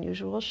very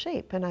unusual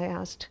shape. And I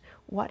asked,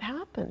 what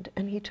happened?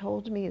 And he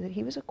told me that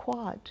he was a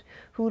quad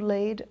who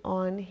laid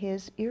on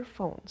his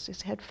earphones,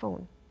 his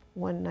headphone,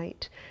 one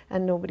night,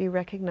 and nobody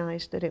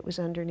recognized that it was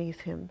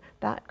underneath him.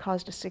 That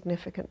caused a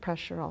significant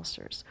pressure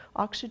ulcers.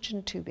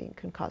 Oxygen tubing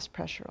can cause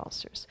pressure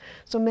ulcers.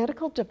 So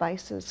medical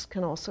devices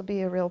can also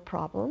be a real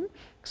problem.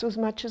 So as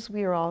much as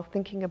we are all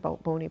thinking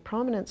about bony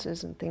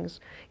prominences and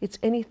things, it's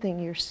anything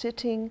you're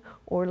sitting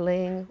or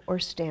laying or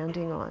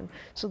standing on.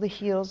 So the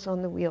heels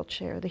on the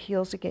wheelchair, the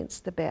heels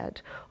against the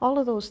bed, all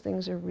of those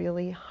things are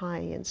really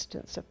high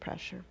instance of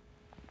pressure.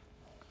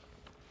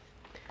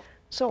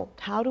 So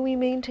how do we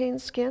maintain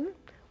skin?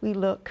 We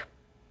look,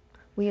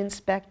 we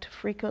inspect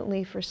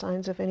frequently for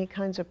signs of any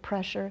kinds of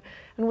pressure,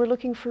 and we're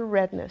looking for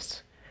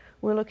redness.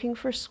 We're looking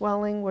for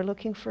swelling, we're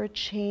looking for a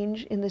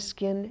change in the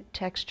skin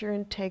texture,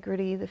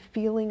 integrity, the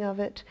feeling of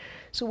it.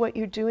 So what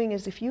you're doing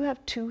is if you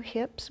have two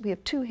hips, we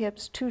have two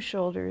hips, two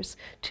shoulders,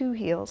 two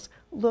heels,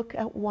 look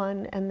at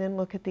one and then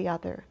look at the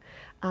other.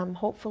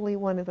 Hopefully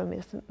one of them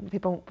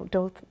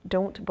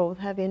don't both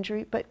have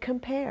injury, but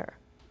compare.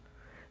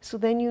 So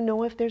then you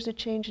know if there's a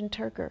change in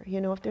turgor,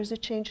 you know if there's a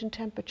change in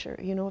temperature,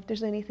 you know if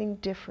there's anything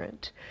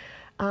different.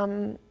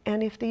 And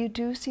if you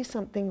do see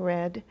something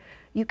red,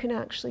 you can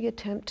actually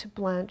attempt to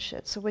blanch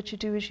it. So what you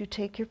do is you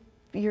take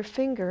your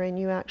finger and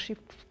you actually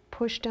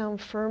push down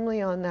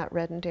firmly on that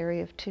reddened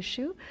area of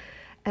tissue,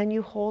 and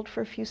you hold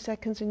for a few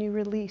seconds and you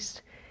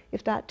release.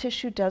 If that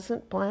tissue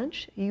doesn't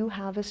blanch, you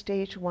have a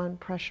stage 1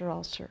 pressure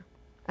ulcer.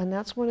 And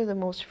that's one of the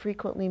most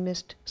frequently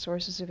missed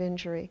sources of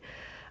injury.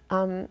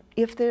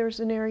 If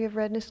there's an area of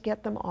redness,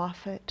 get them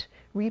off it,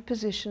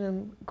 reposition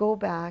them, go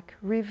back,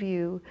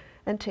 review,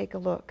 and take a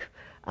look.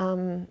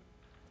 And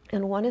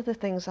one of the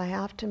things I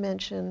have to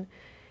mention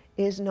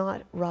is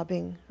not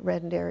rubbing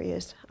reddened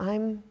areas.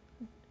 I'm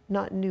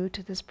not new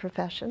to this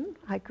profession.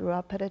 I grew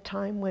up at a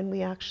time when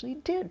we actually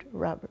did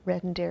rub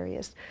reddened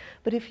areas.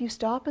 But if you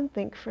stop and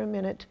think for a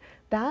minute,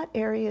 that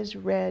area is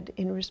red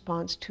in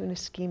response to an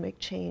ischemic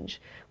change.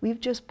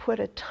 We've just put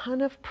a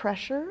ton of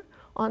pressure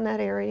on that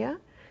area.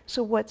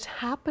 So what's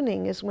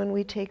happening is when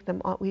we take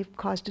them off, we've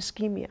caused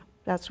ischemia.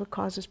 That's what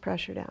causes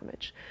pressure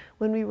damage.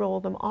 When we roll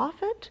them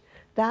off it,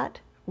 that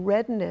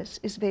redness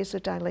is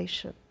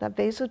vasodilation. That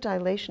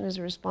vasodilation is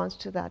a response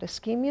to that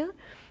ischemia,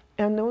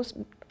 and those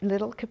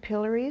little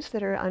capillaries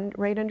that are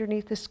right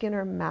underneath the skin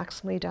are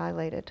maximally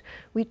dilated.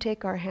 We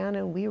take our hand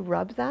and we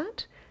rub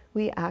that,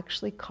 we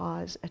actually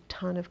cause a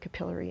ton of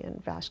capillary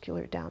and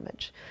vascular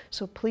damage.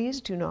 So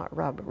please do not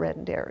rub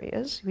reddened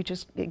areas.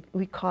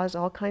 We cause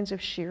all kinds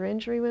of shear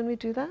injury when we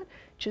do that.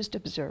 Just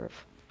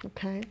observe,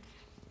 okay?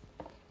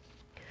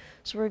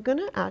 So we're going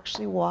to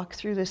actually walk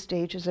through the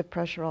stages of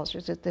pressure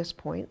ulcers at this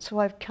point. So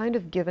I've kind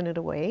of given it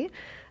away.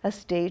 A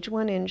stage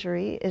 1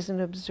 injury is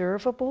an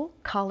observable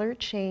color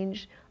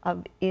change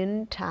of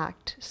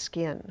intact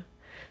skin.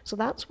 So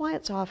that's why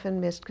it's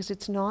often missed, because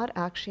it's not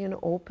actually an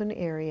open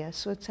area.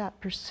 So it's that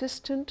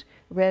persistent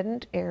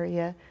reddened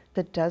area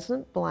that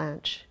doesn't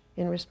blanch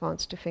in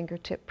response to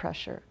fingertip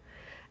pressure.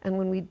 And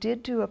when we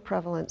did do a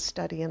prevalence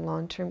study in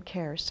long-term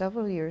care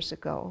several years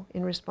ago,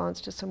 in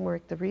response to some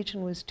work the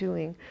region was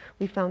doing,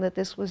 we found that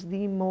this was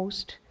the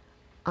most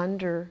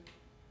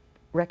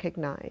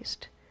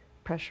under-recognized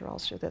pressure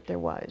ulcer that there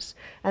was.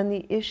 And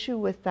the issue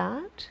with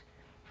that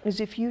is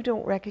if you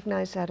don't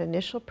recognize that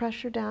initial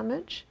pressure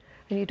damage,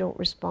 and you don't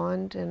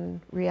respond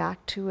and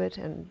react to it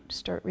and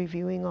start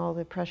reviewing all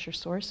the pressure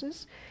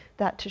sources,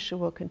 that tissue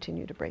will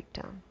continue to break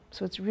down.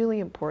 So it's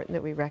really important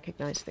that we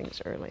recognize things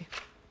early.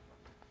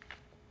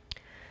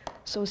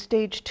 So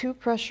stage 2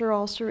 pressure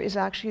ulcer is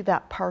actually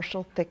that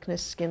partial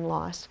thickness skin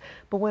loss.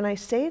 But when I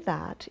say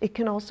that, it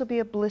can also be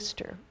a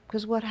blister,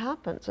 because what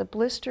happens? A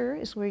blister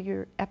is where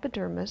your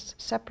epidermis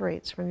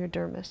separates from your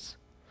dermis.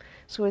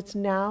 So it's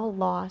now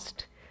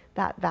lost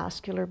that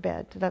vascular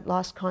bed, that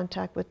lost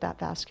contact with that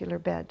vascular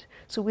bed.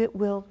 So it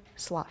will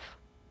slough.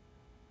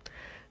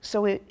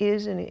 So it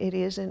is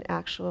an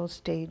actual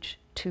stage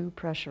 2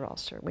 pressure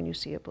ulcer when you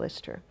see a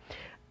blister,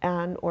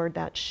 or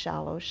that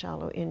shallow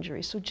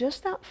injury. So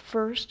just that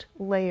first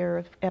layer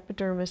of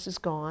epidermis is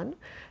gone.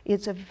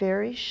 It's a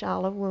very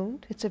shallow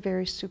wound. It's a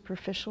very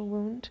superficial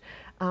wound.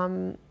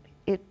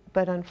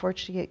 But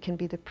unfortunately, it can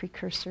be the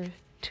precursor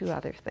to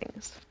other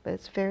things. But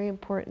it's very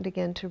important,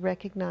 again, to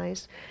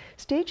recognize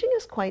staging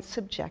is quite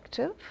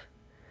subjective.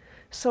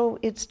 So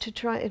it's to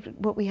try,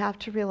 what we have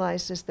to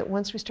realize is that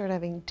once we start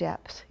having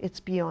depth, it's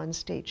beyond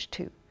stage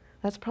 2.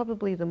 That's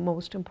probably the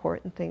most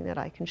important thing that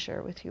I can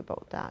share with you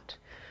about that.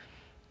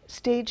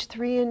 Stage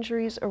 3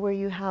 injuries are where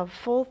you have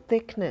full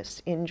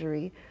thickness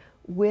injury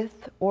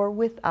with or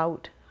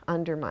without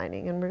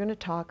undermining. And we're going to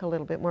talk a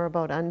little bit more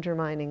about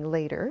undermining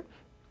later.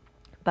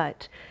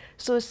 But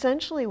so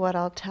essentially what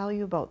I'll tell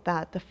you about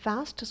that, the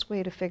fastest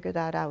way to figure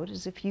that out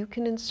is if you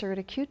can insert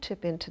a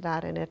Q-tip into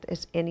that and it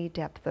is any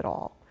depth at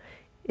all.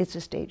 It's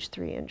a stage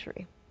 3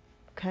 injury.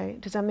 Okay,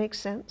 does that make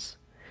sense?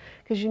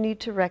 Because you need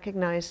to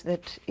recognize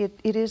that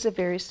it is a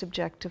very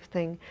subjective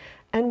thing,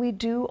 and we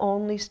do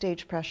only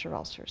stage pressure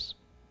ulcers.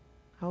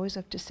 I always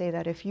have to say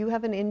that if you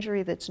have an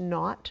injury that's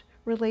not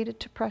related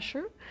to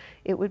pressure,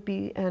 it would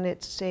be, and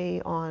it's say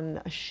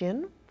on a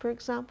shin, for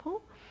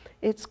example,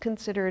 it's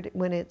considered,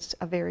 when it's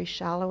a very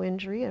shallow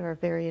injury or a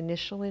very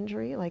initial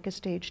injury, like a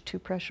stage 2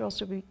 pressure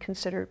ulcer, we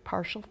consider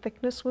partial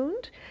thickness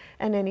wound,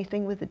 and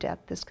anything with a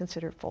depth is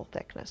considered full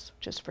thickness,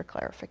 just for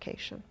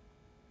clarification.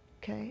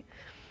 Okay?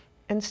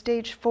 And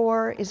stage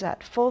 4 is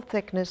that full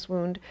thickness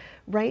wound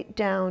right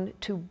down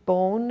to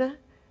bone,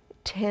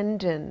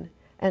 tendon,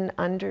 and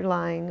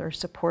underlying or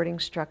supporting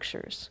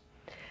structures.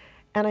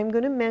 And I'm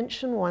going to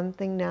mention one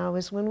thing now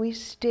is when we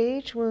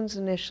stage wounds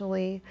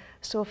initially,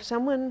 so if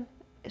someone,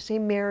 say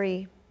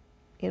Mary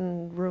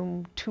in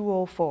room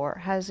 204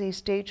 has a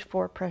stage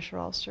 4 pressure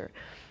ulcer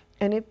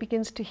and it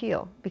begins to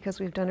heal because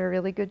we've done a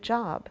really good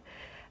job,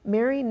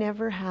 Mary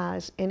never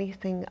has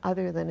anything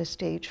other than a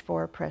stage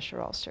 4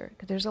 pressure ulcer.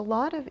 There's a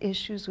lot of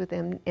issues with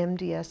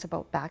MDS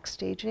about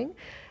backstaging,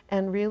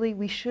 and really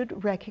we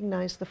should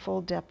recognize the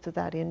full depth of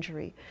that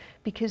injury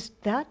because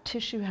that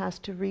tissue has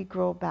to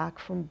regrow back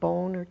from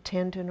bone or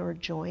tendon or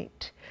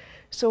joint.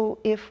 So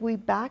if we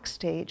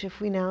backstage,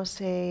 if we now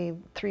say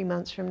 3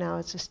 months from now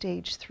it's a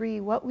stage 3,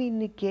 what we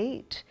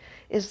negate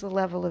is the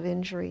level of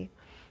injury.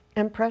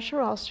 And pressure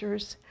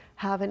ulcers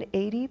have an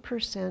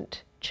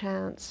 80%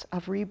 chance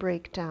of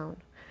re-breakdown,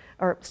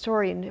 or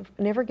sorry,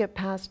 never get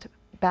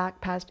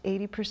back past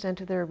 80%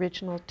 of their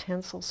original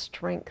tensile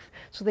strength.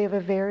 So they have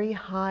a very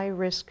high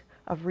risk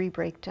of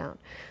re-breakdown.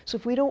 So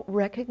if we don't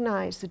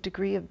recognize the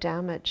degree of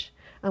damage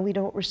and we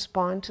don't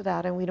respond to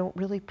that and we don't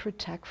really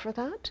protect for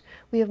that,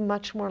 we have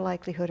much more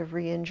likelihood of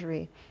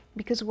re-injury,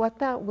 because what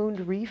that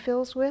wound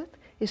refills with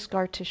is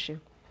scar tissue.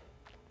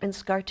 And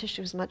scar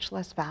tissue is much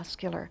less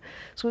vascular.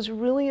 So it's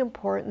really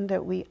important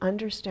that we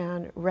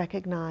understand,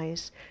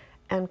 recognize,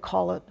 and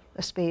call it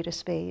a spade a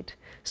spade.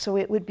 So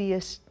it would be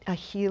a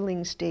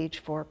healing stage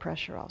 4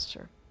 pressure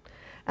ulcer.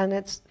 And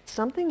it's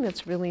something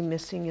that's really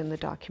missing in the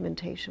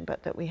documentation,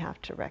 but that we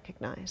have to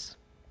recognize.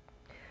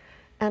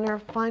 And our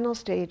final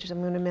stage I'm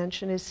going to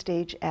mention is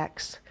stage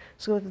X.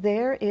 So if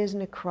there is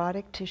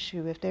necrotic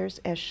tissue, if there's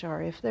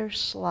eschar, if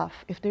there's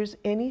slough, if there's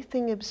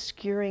anything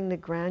obscuring the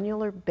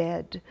granular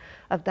bed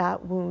of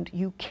that wound,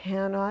 you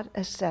cannot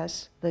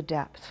assess the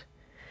depth.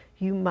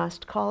 You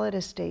must call it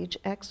a stage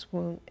X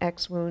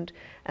wound,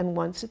 and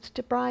once it's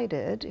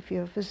debrided, if you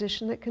have a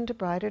physician that can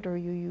debride it, or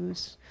you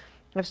use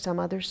of some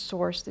other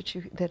source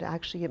that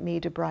actually it may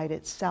debride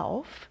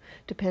itself,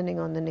 depending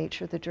on the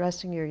nature of the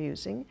dressing you're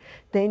using,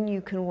 then you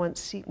can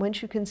once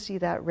you can see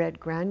that red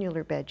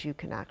granular bed, you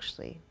can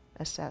actually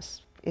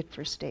assess it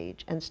for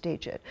stage and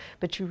stage it.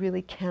 But you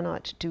really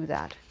cannot do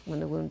that when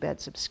the wound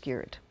bed's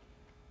obscured.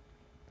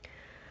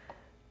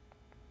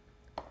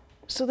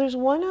 So there's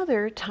one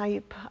other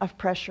type of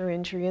pressure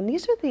injury, and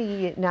these are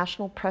the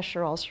National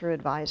Pressure Ulcer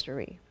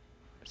Advisory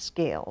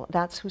Scale.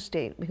 That's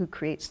who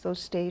creates those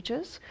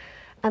stages.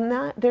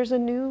 And there's a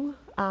new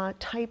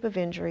type of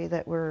injury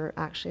that we're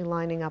actually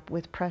lining up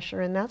with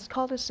pressure, and that's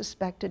called a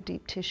suspected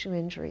deep tissue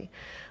injury.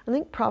 I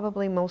think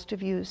probably most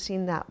of you have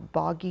seen that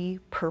boggy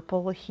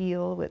purple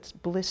heel. It's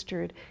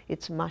blistered,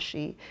 it's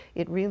mushy,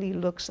 it really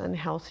looks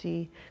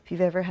unhealthy. If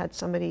you've ever had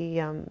somebody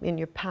in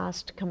your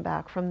past come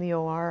back from the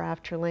OR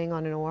after laying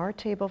on an OR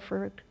table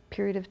for a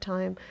period of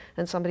time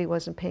and somebody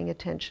wasn't paying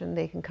attention,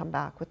 they can come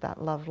back with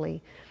that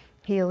lovely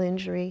heel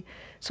injury.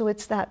 So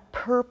it's that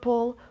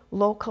purple,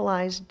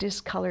 localized,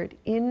 discolored,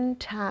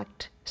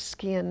 intact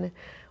skin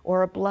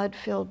or a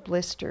blood-filled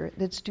blister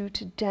that's due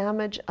to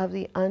damage of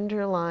the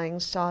underlying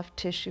soft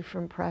tissue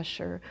from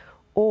pressure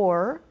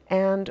or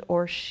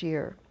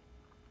shear.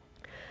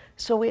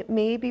 So it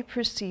may be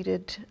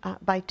preceded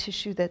by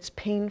tissue that's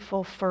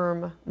painful,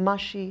 firm,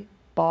 mushy,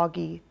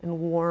 boggy, and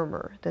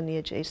warmer than the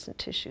adjacent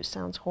tissue.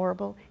 Sounds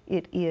horrible?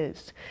 It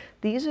is.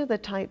 These are the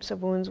types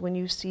of wounds, when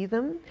you see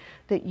them,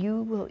 that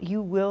you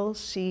will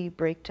see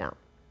breakdown.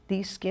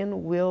 The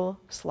skin will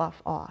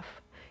slough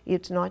off.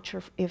 It's not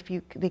your,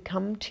 they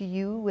come to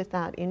you with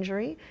that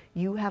injury,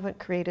 you haven't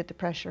created the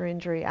pressure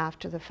injury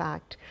after the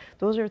fact.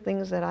 Those are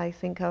things that I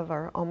think of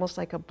are almost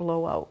like a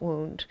blowout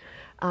wound,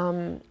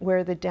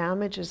 where the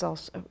damage is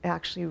also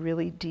actually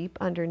really deep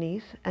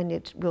underneath and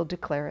it will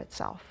declare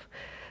itself.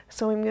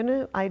 So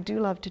I do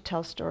love to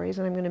tell stories,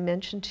 and I'm going to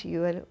mention to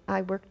you,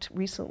 I worked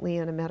recently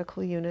in a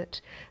medical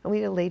unit, and we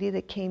had a lady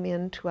that came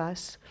in to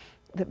us,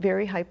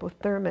 very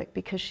hypothermic,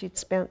 because she'd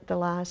spent the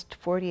last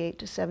 48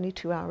 to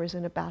 72 hours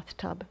in a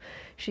bathtub.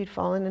 She'd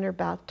fallen in her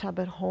bathtub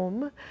at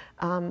home,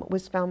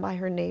 was found by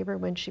her neighbor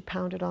when she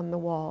pounded on the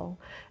wall.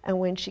 And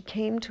when she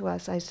came to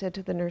us, I said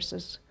to the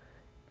nurses,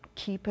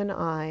 keep an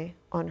eye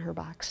on her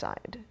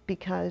backside,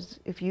 because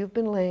if you've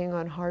been laying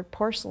on hard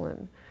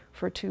porcelain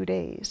for 2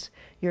 days,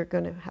 you're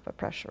going to have a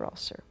pressure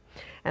ulcer.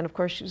 And of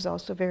course, she was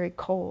also very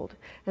cold.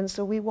 And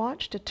so we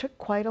watched. It took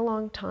quite a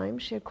long time.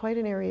 She had quite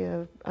an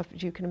area of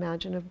you can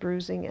imagine, of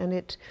bruising. And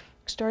it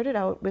started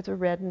out with a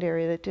reddened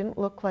area that didn't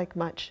look like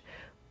much,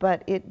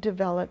 but it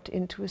developed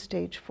into a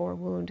stage 4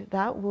 wound.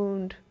 That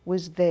wound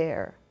was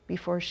there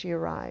before she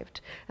arrived.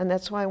 And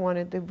that's why I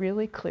wanted the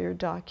really clear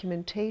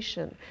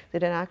documentation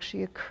that it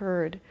actually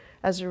occurred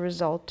as a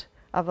result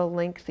of a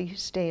lengthy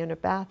stay in a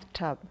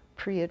bathtub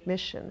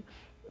pre-admission.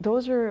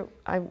 Those are,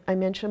 I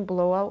mentioned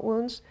blowout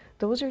wounds.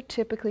 Those are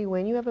typically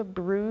when you have a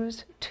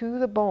bruise to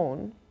the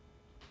bone,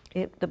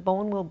 the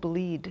bone will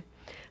bleed,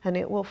 and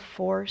it will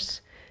force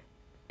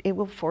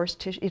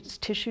tissue. It's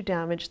tissue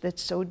damage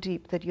that's so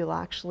deep that you'll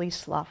actually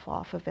slough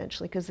off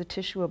eventually, because the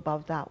tissue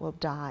above that will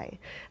die.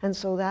 And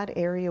so that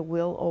area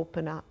will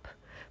open up.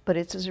 But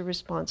it's as a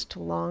response to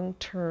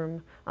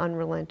long-term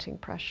unrelenting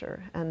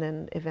pressure, and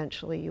then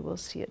eventually you will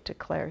see it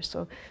declare.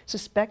 So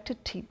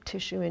suspected deep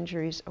tissue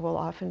injuries will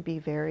often be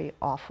very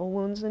awful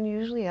wounds, and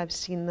usually I've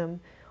seen them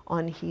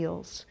on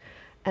heels.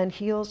 And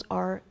heels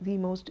are the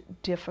most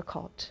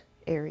difficult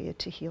area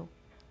to heal.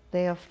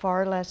 They have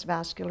far less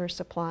vascular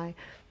supply.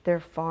 They're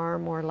far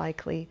more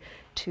likely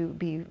to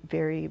be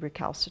very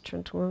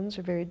recalcitrant wounds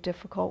or very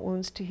difficult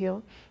wounds to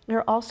heal.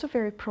 They're also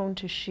very prone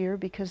to shear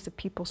because the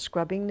people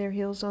scrubbing their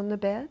heels on the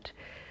bed,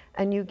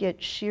 and you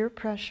get shear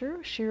pressure,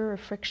 shear or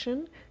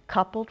friction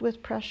coupled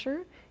with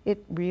pressure,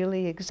 it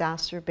really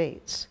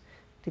exacerbates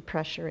the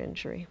pressure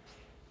injury.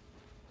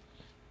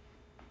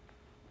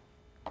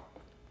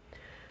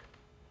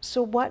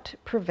 So what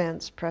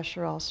prevents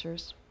pressure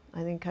ulcers?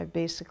 I think I've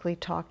basically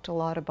talked a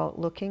lot about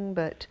looking,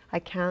 but I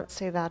can't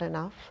say that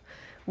enough.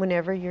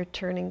 Whenever you're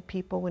turning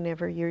people,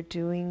 whenever you're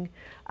doing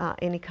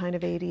any kind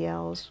of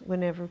ADLs,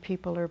 whenever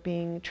people are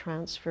being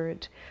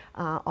transferred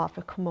off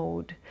a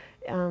commode,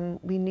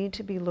 we need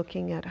to be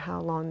looking at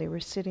how long they were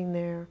sitting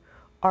there.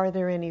 Are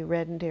there any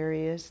reddened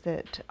areas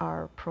that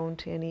are prone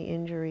to any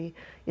injury?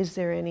 Is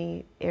there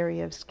any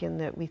area of skin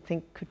that we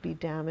think could be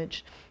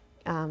damaged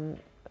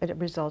as a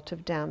result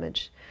of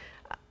damage?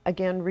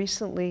 Again,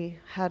 recently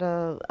had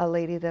a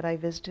lady that I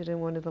visited in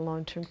one of the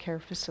long-term care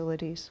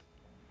facilities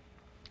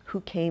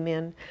who came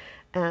in,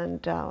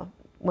 and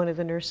one of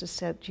the nurses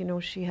said, you know,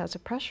 she has a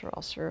pressure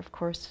ulcer. Of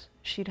course,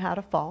 she'd had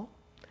a fall,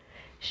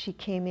 She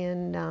came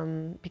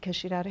in because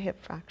she'd had a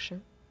hip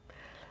fracture.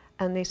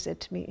 And they said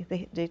to me,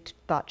 they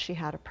thought she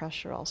had a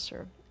pressure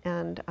ulcer.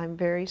 And I'm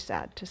very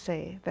sad to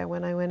say that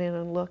when I went in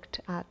and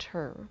looked at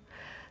her,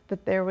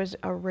 that there was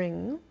a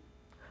ring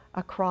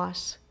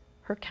across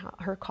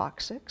her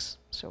coccyx,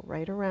 so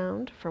right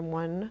around from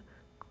one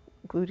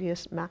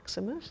gluteus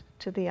maximus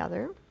to the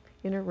other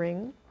in a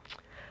ring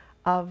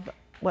of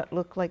what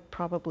looked like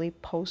probably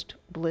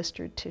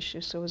post-blistered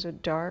tissue. So it was a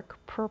dark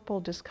purple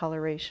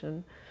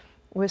discoloration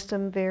with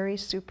some very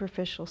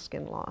superficial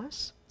skin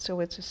loss. So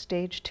it's a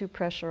stage 2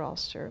 pressure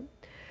ulcer,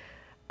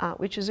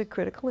 which is a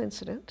critical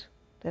incident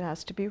that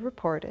has to be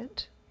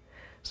reported.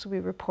 So we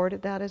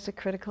reported that as a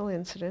critical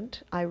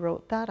incident. I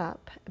wrote that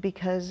up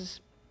because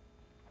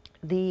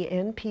the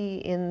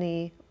NP in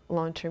the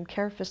long-term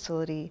care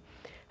facility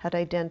had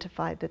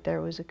identified that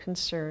there was a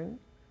concern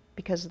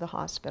because of the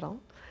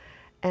hospital.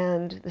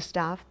 And the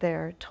staff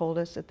there told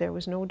us that there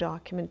was no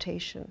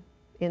documentation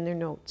in their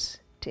notes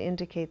to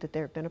indicate that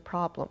there had been a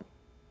problem.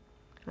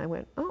 I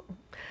went, oh.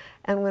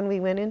 And when we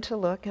went in to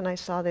look and I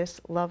saw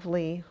this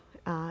lovely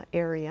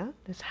area,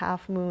 this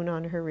half moon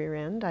on her rear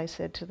end, I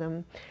said to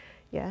them,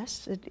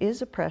 yes, it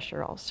is a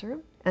pressure ulcer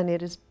and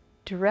it is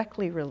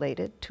directly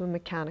related to a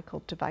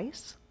mechanical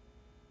device,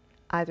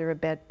 either a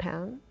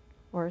bedpan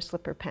or a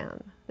slipper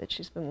pan that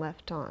she's been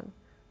left on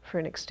for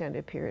an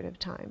extended period of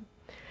time.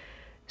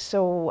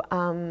 So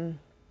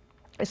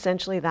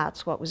essentially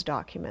that's what was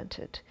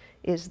documented,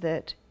 is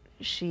that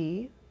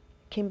she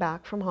came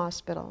back from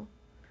hospital.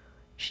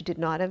 She did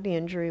not have the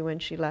injury when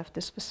she left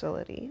this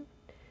facility.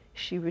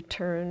 She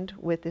returned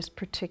with this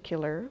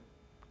particular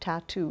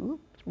tattoo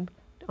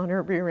on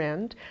her rear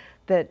end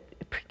that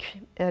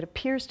it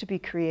appears to be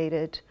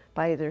created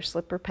by either a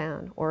slipper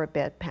pan or a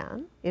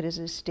bedpan. It is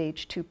a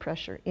stage 2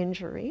 pressure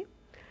injury,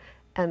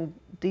 and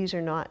these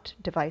are not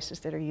devices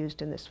that are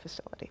used in this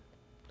facility.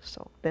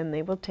 So then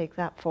they will take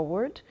that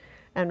forward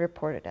and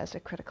report it as a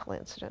critical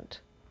incident.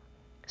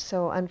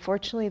 So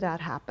unfortunately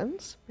that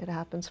happens. It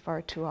happens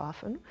far too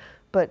often.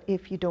 But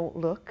if you don't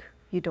look,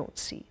 you don't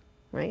see,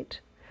 right?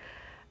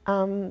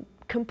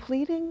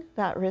 Completing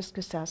that risk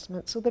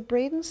assessment. So the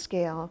Braden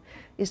scale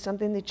is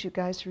something that you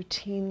guys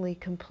routinely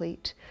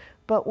complete.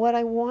 But what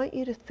I want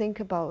you to think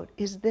about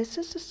is this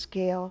is a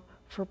scale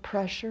for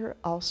pressure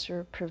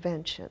ulcer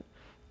prevention.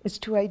 It's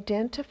to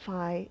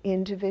identify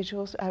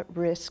individuals at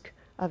risk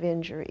of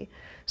injury.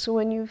 So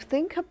when you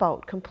think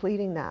about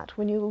completing that,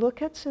 when you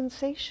look at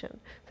sensation,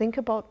 think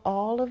about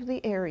all of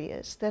the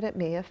areas that it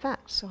may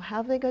affect. So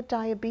have they got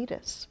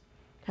diabetes?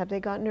 Have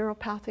they got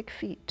neuropathic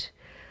feet?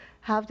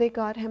 Have they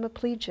got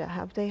hemiplegia?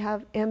 Have they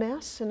have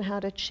MS and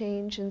had a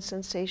change in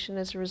sensation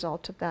as a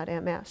result of that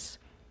MS?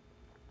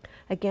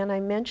 Again,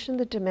 I mentioned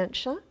the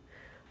dementia.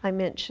 I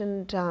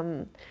mentioned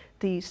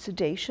the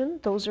sedation.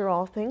 Those are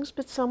all things,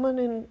 but someone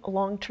in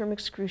long-term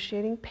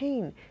excruciating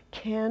pain,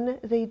 can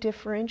they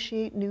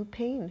differentiate new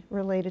pain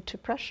related to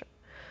pressure?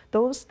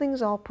 Those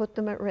things all put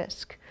them at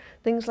risk.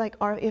 Things like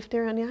if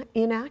they're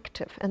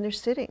inactive and they're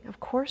sitting, of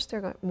course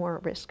they're got more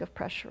risk of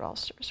pressure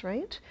ulcers,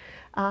 right?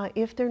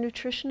 If their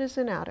nutrition is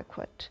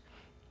inadequate,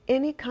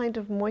 any kind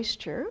of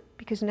moisture,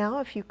 because now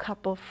if you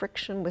couple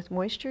friction with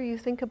moisture, you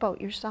think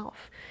about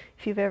yourself.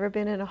 If you've ever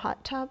been in a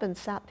hot tub and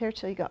sat there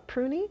till you got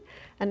pruny,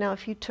 and now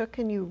if you took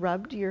and you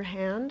rubbed your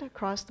hand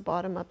across the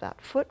bottom of that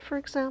foot, for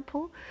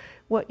example,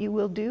 what you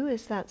will do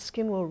is that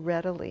skin will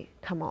readily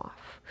come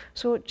off.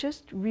 So it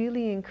just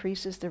really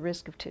increases the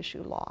risk of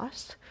tissue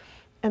loss.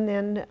 And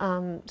then,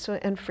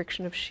 and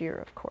friction of shear,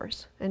 of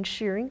course. And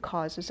shearing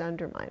causes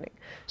undermining.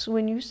 So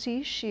when you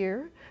see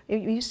shear,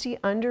 you see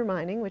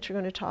undermining, which we're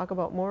going to talk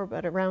about more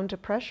about around a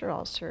pressure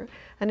ulcer,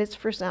 and it's,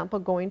 for example,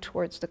 going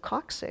towards the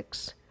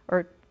coccyx,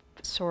 or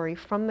sorry,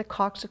 from the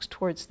coccyx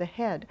towards the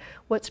head.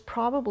 What's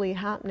probably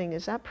happening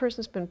is that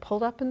person's been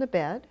pulled up in the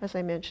bed, as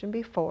I mentioned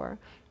before,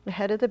 the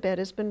head of the bed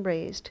has been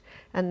raised,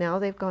 and now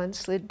they've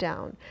slid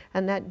down.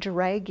 And that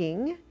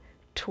dragging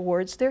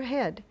towards their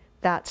head,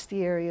 that's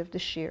the area of the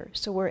shear.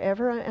 So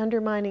wherever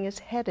undermining is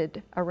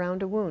headed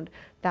around a wound,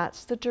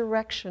 that's the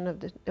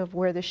direction of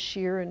where the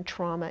shear and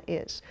trauma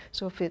is.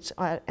 So if it's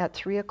at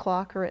 3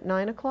 o'clock or at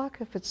 9 o'clock,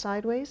 if it's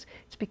sideways,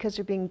 it's because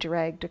they're being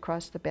dragged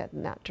across the bed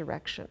in that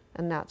direction,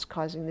 and that's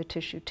causing the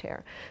tissue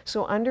tear.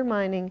 So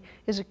undermining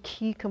is a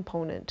key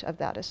component of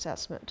that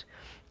assessment.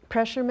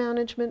 Pressure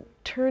management,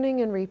 turning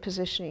and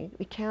repositioning,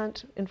 we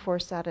can't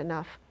enforce that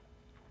enough.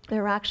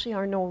 There actually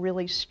are no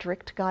really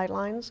strict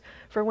guidelines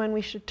for when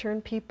we should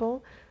turn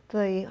people.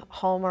 The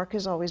hallmark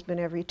has always been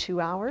every 2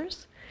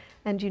 hours.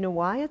 And do you know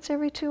why it's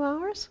every 2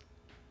 hours?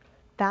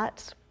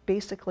 That's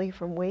basically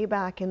from way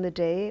back in the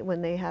day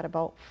when they had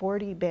about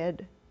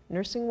 40-bed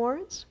nursing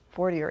wards,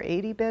 40 or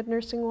 80-bed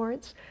nursing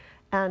wards.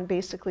 And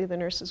basically the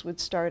nurses would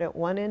start at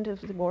one end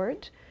of the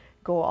ward,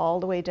 go all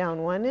the way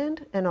down one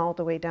end and all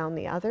the way down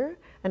the other,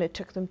 and it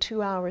took them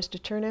 2 hours to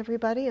turn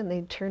everybody, and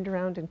they turned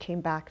around and came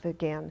back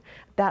again.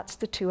 That's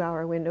the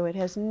 2-hour window. It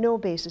has no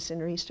basis in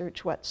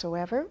research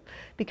whatsoever,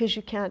 because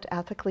you can't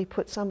ethically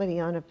put somebody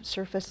on a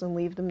surface and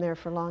leave them there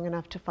for long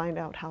enough to find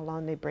out how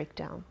long they break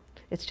down.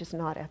 It's just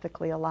not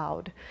ethically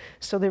allowed.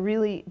 So they're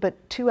really,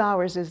 but 2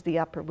 hours is the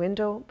upper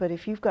window, but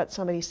if you've got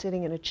somebody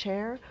sitting in a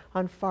chair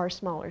on far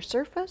smaller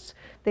surface,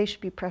 they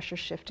should be pressure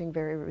shifting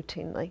very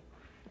routinely,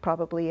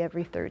 probably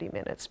every 30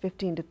 minutes,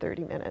 15 to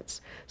 30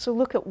 minutes. So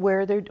look at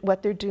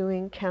what they're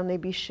doing, can they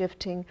be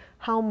shifting,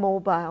 how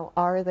mobile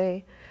are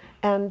they?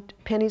 And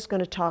Penny's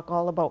going to talk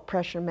all about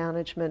pressure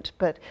management,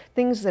 but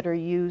things that are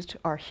used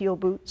are heel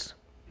boots.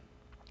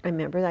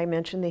 Remember, I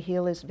mentioned the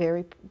heel is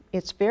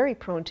it's very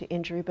prone to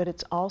injury, but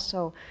it's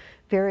also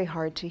very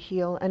hard to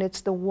heal, and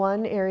it's the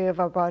one area of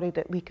our body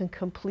that we can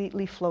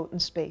completely float in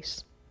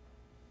space.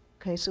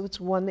 Okay, so it's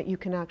one that you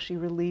can actually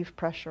relieve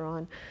pressure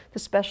on. The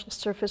special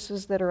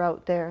surfaces that are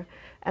out there,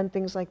 and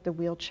things like the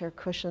wheelchair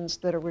cushions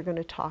that we're going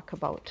to talk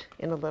about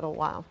in a little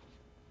while.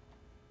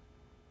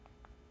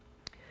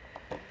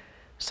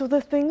 So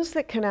the things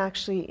that can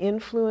actually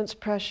influence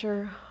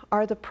pressure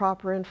are the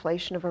proper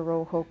inflation of a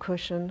Roho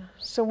cushion.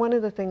 So one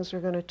of the things we're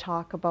going to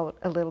talk about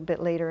a little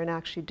bit later and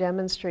actually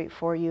demonstrate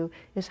for you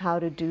is how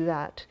to do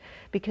that.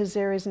 Because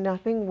there is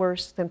nothing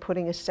worse than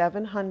putting a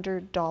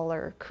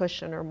 $700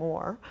 cushion or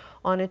more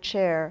on a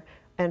chair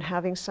and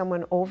having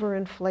someone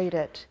overinflate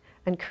it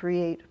and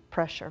create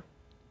pressure.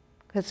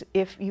 Because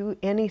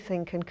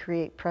anything can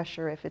create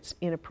pressure if it's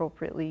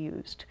inappropriately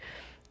used.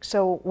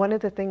 So one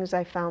of the things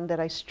I found that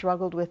I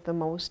struggled with the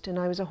most, and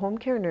I was a home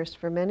care nurse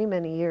for many,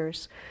 many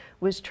years,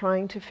 was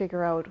trying to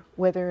figure out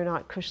whether or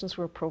not cushions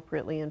were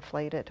appropriately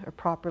inflated or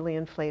properly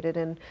inflated.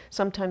 And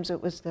sometimes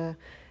it was the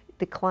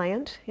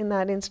client in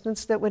that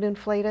instance that would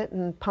inflate it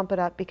and pump it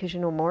up because, you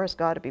know, more has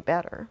got to be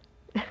better.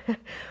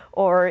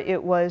 Or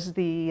it was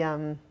the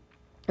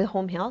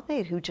home health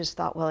aide who just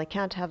thought, well, I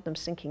can't have them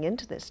sinking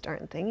into this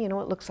darn thing. You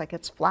know, it looks like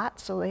it's flat,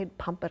 so they'd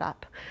pump it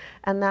up.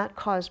 And that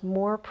caused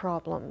more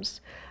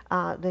problems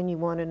than you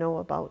want to know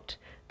about.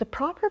 The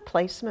proper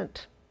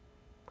placement.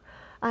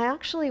 I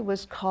actually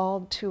was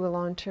called to a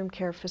long-term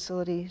care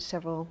facility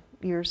several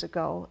years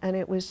ago, and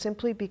it was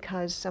simply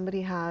because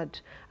somebody had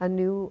a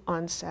new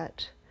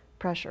onset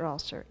pressure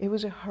ulcer. It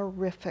was a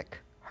horrific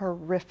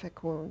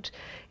wound.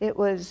 It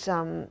was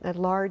a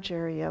large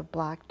area of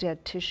black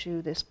dead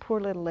tissue. This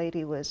poor little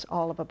lady was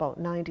all of about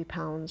 90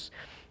 pounds.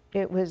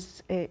 It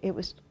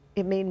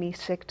made me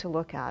sick to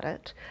look at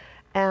it.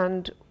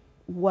 And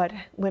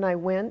when I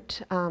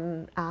went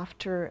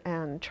after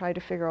and tried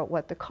to figure out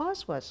what the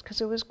cause was, because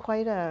it was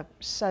quite a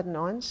sudden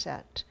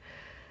onset,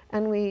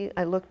 and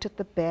I looked at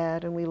the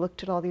bed and we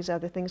looked at all these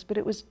other things, but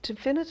it was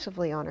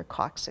definitively on her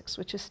coccyx,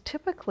 which is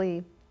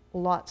typically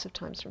lots of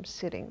times from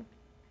sitting.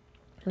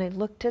 And I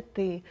looked at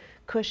the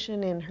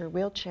cushion in her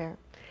wheelchair.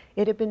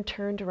 It had been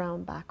turned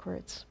around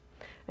backwards,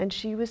 and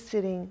she was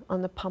sitting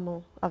on the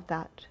pommel of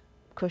that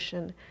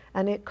cushion,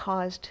 and it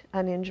caused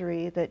an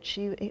injury that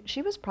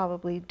she was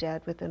probably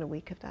dead within a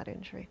week of that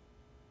injury.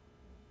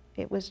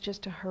 It was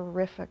just a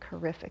horrific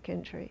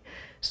injury.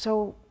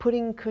 So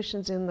putting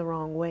cushions in the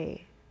wrong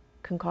way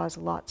can cause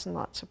lots and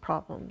lots of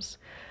problems.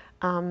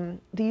 The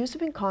use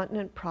of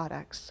incontinent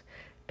products.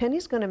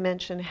 Penny's going to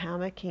mention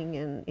hammocking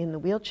in the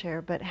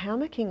wheelchair, but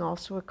hammocking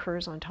also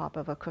occurs on top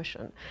of a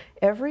cushion.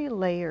 Every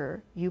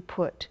layer you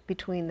put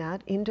between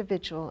that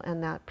individual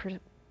and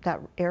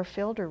that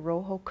air-filled or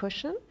Roho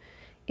cushion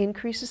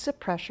increases the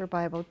pressure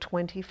by about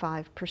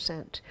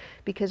 25%,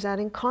 because that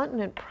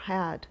incontinent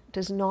pad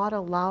does not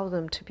allow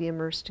them to be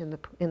immersed in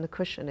the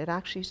cushion. It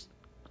actually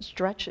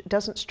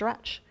doesn't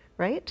stretch,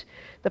 right?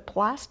 The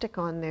plastic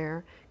on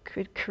there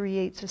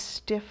creates a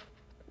stiff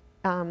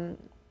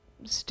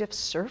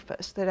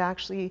surface that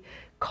actually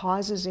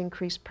causes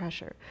increased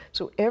pressure.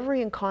 So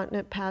every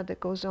incontinent pad that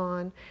goes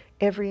on,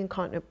 every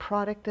incontinent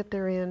product that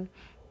they're in,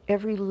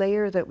 every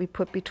layer that we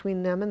put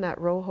between them and that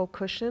Roho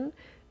cushion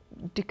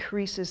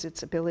decreases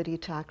its ability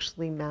to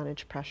actually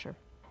manage pressure.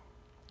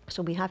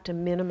 So we have to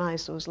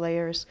minimize those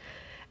layers.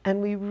 And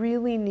we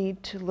really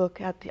need to look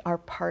at our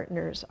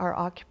partners, our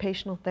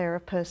occupational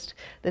therapist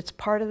that's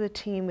part of the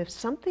team, if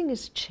something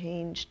has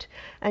changed.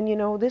 And you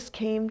know, this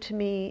came to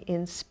me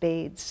in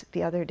spades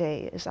the other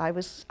day, as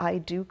I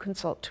do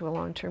consult to a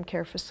long-term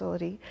care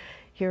facility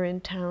here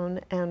in town,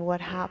 and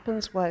what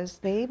happens was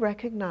they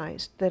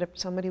recognized that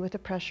somebody with a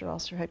pressure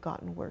ulcer had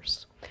gotten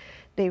worse.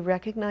 They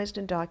recognized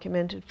and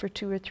documented for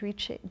 2 or 3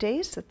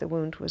 days that the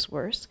wound was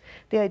worse.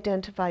 They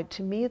identified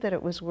to me that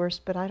it was worse,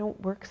 but I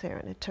don't work there,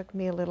 and it took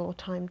me a little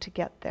time to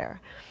get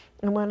there.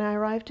 And when I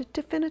arrived, it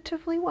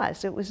definitively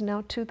was. It was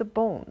now to the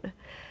bone.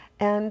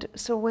 And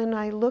so when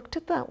I looked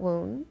at that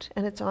wound,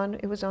 and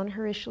it was on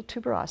her ischial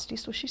tuberosity,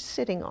 so she's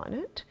sitting on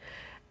it,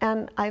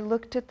 and I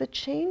looked at the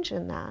change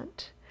in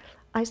that,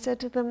 I said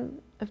to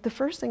them, the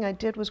first thing I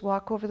did was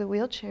walk over the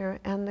wheelchair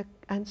and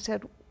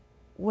said,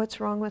 what's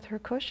wrong with her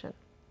cushion?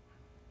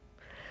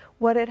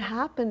 What had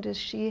happened is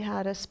she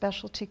had a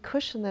specialty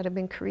cushion that had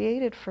been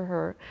created for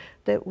her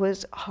that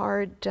was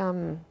hard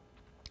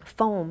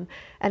foam,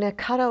 and a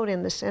cutout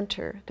in the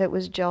center that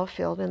was gel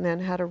filled, and then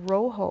had a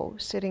Roho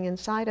sitting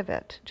inside of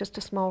it, just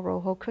a small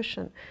Roho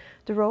cushion.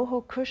 The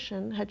Roho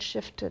cushion had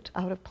shifted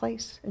out of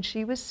place, and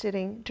she was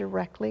sitting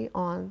directly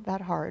on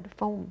that hard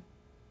foam.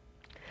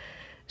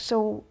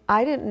 So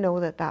I didn't know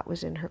that that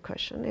was in her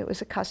cushion. It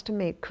was a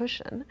custom-made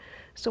cushion.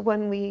 So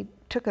when we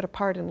took it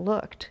apart and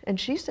looked, and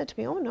she said to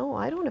me, "Oh no,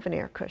 I don't have an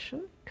air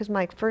cushion," because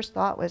my first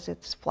thought was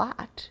it's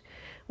flat.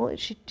 Well,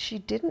 she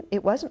didn't,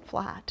 it wasn't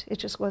flat. It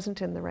just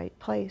wasn't in the right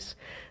place.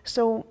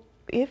 So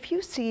if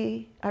you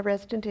see a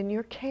resident in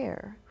your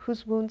care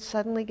whose wound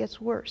suddenly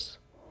gets worse,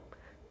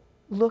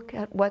 look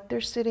at what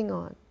they're sitting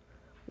on,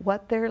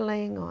 what they're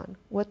laying on,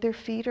 what their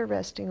feet are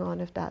resting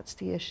on if that's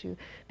the issue,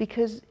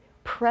 because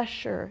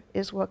pressure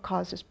is what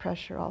causes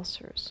pressure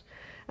ulcers.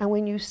 And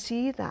when you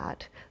see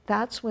that,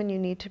 that's when you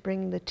need to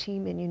bring the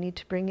team in, you need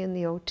to bring in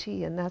the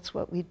OT, and that's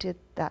what we did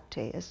that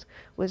day,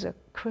 was a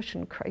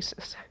cushion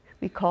crisis.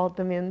 We called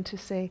them in to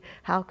say,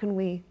 how can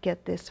we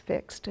get this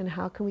fixed and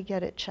how can we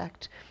get it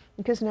checked?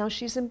 Because now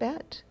she's in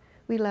bed.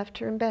 We left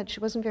her in bed.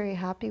 She wasn't very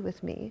happy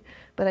with me,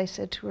 but I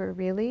said to her,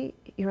 really,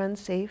 you're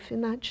unsafe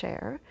in that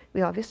chair.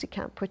 We obviously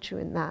can't put you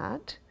in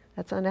that.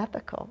 That's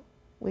unethical.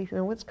 We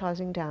know it's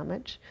causing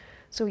damage.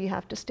 So you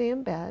have to stay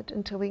in bed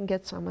until we can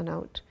get someone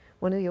out,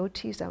 one of the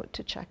OTs out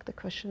to check the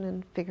cushion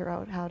and figure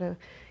out how to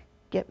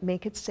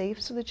make it safe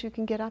so that you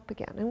can get up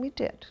again. And we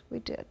did.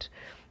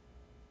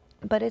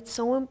 But it's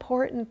so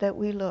important that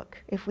we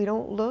look. If we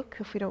don't look,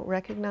 if we don't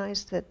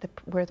recognize that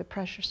where the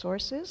pressure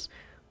source is,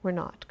 we're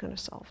not going to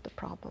solve the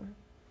problem.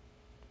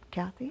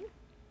 Kathy?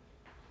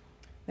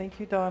 Thank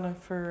you, Donna,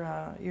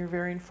 for your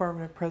very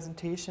informative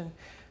presentation.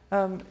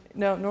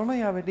 Now,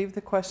 normally I would leave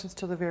the questions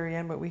till the very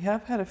end, but we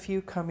have had a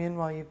few come in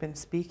while you've been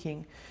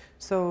speaking.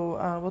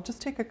 So we'll just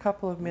take a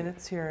couple of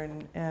minutes here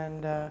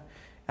and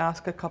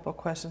ask a couple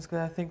questions, because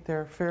I think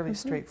they're fairly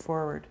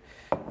straightforward.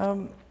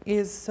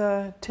 Is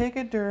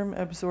Tegaderm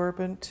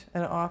absorbent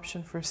an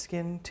option for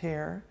skin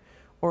tear,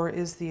 or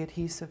is the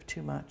adhesive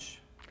too much?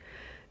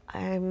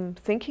 I'm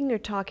thinking you're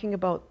talking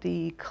about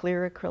the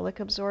clear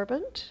acrylic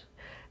absorbent,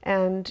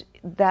 and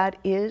that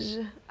is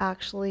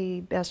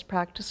actually best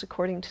practice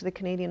according to the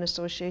Canadian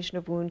Association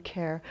of Wound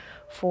Care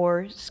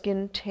for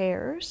skin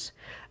tears,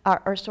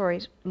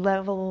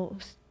 level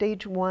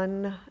stage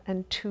 1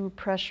 and 2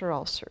 pressure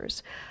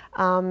ulcers.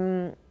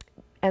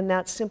 And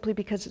that's simply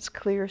because it's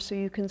clear so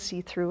you can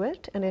see through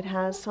it, and it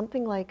has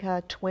something like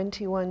a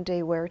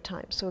 21-day wear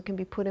time, so it can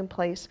be put in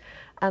place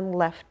and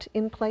left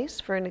in place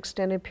for an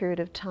extended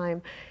period of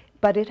time.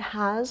 But it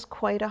has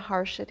quite a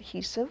harsh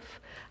adhesive,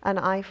 and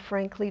I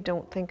frankly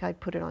don't think I'd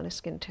put it on a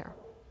skin tear.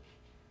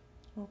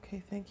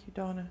 Okay, thank you,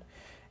 Donna.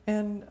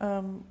 And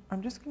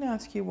I'm just going to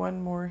ask you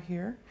one more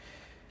here.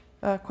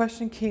 A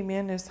question came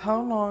in is,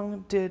 how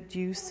long did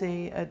you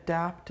say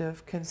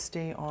Adaptive can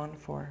stay on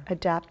for?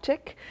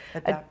 Adaptic?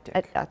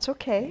 Adaptic. That's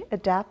okay.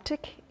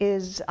 Adaptic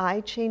is,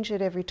 I change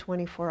it every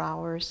 24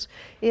 hours.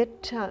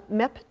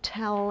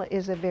 Mepitel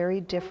is a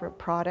very different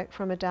product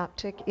from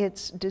Adaptic.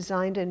 It's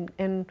designed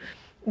and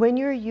when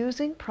you're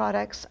using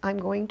products, I'm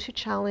going to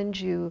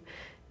challenge you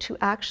to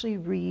actually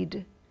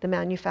read the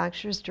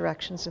manufacturer's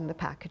directions in the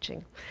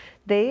packaging.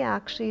 They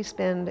actually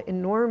spend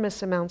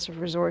enormous amounts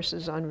of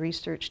resources on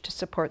research to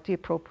support the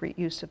appropriate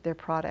use of their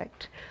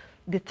product.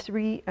 The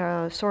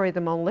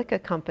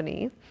Mölnlycke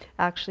company,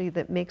 actually,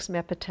 that makes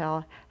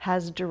Mepitel,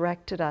 has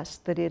directed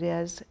us that it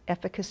has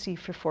efficacy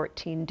for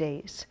 14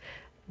 days.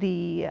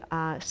 The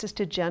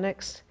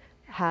Cystogenics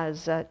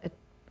has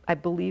I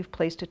believe,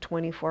 placed a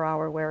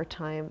 24-hour wear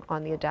time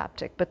on the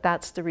Adaptic, but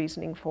that's the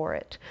reasoning for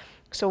it.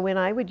 So when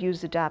I would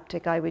use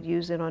Adaptic, I would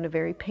use it on a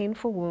very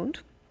painful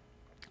wound,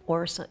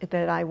 or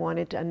that I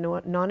wanted a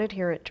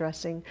non-adherent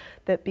dressing,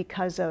 that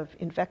because of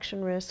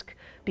infection risk,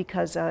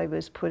 because I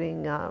was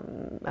putting,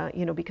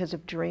 because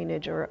of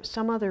drainage or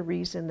some other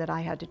reason that I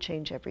had to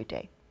change every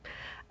day,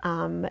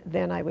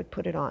 then I would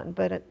put it on.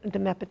 But the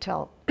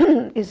Mepitel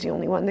is the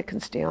only one that can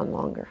stay on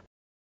longer.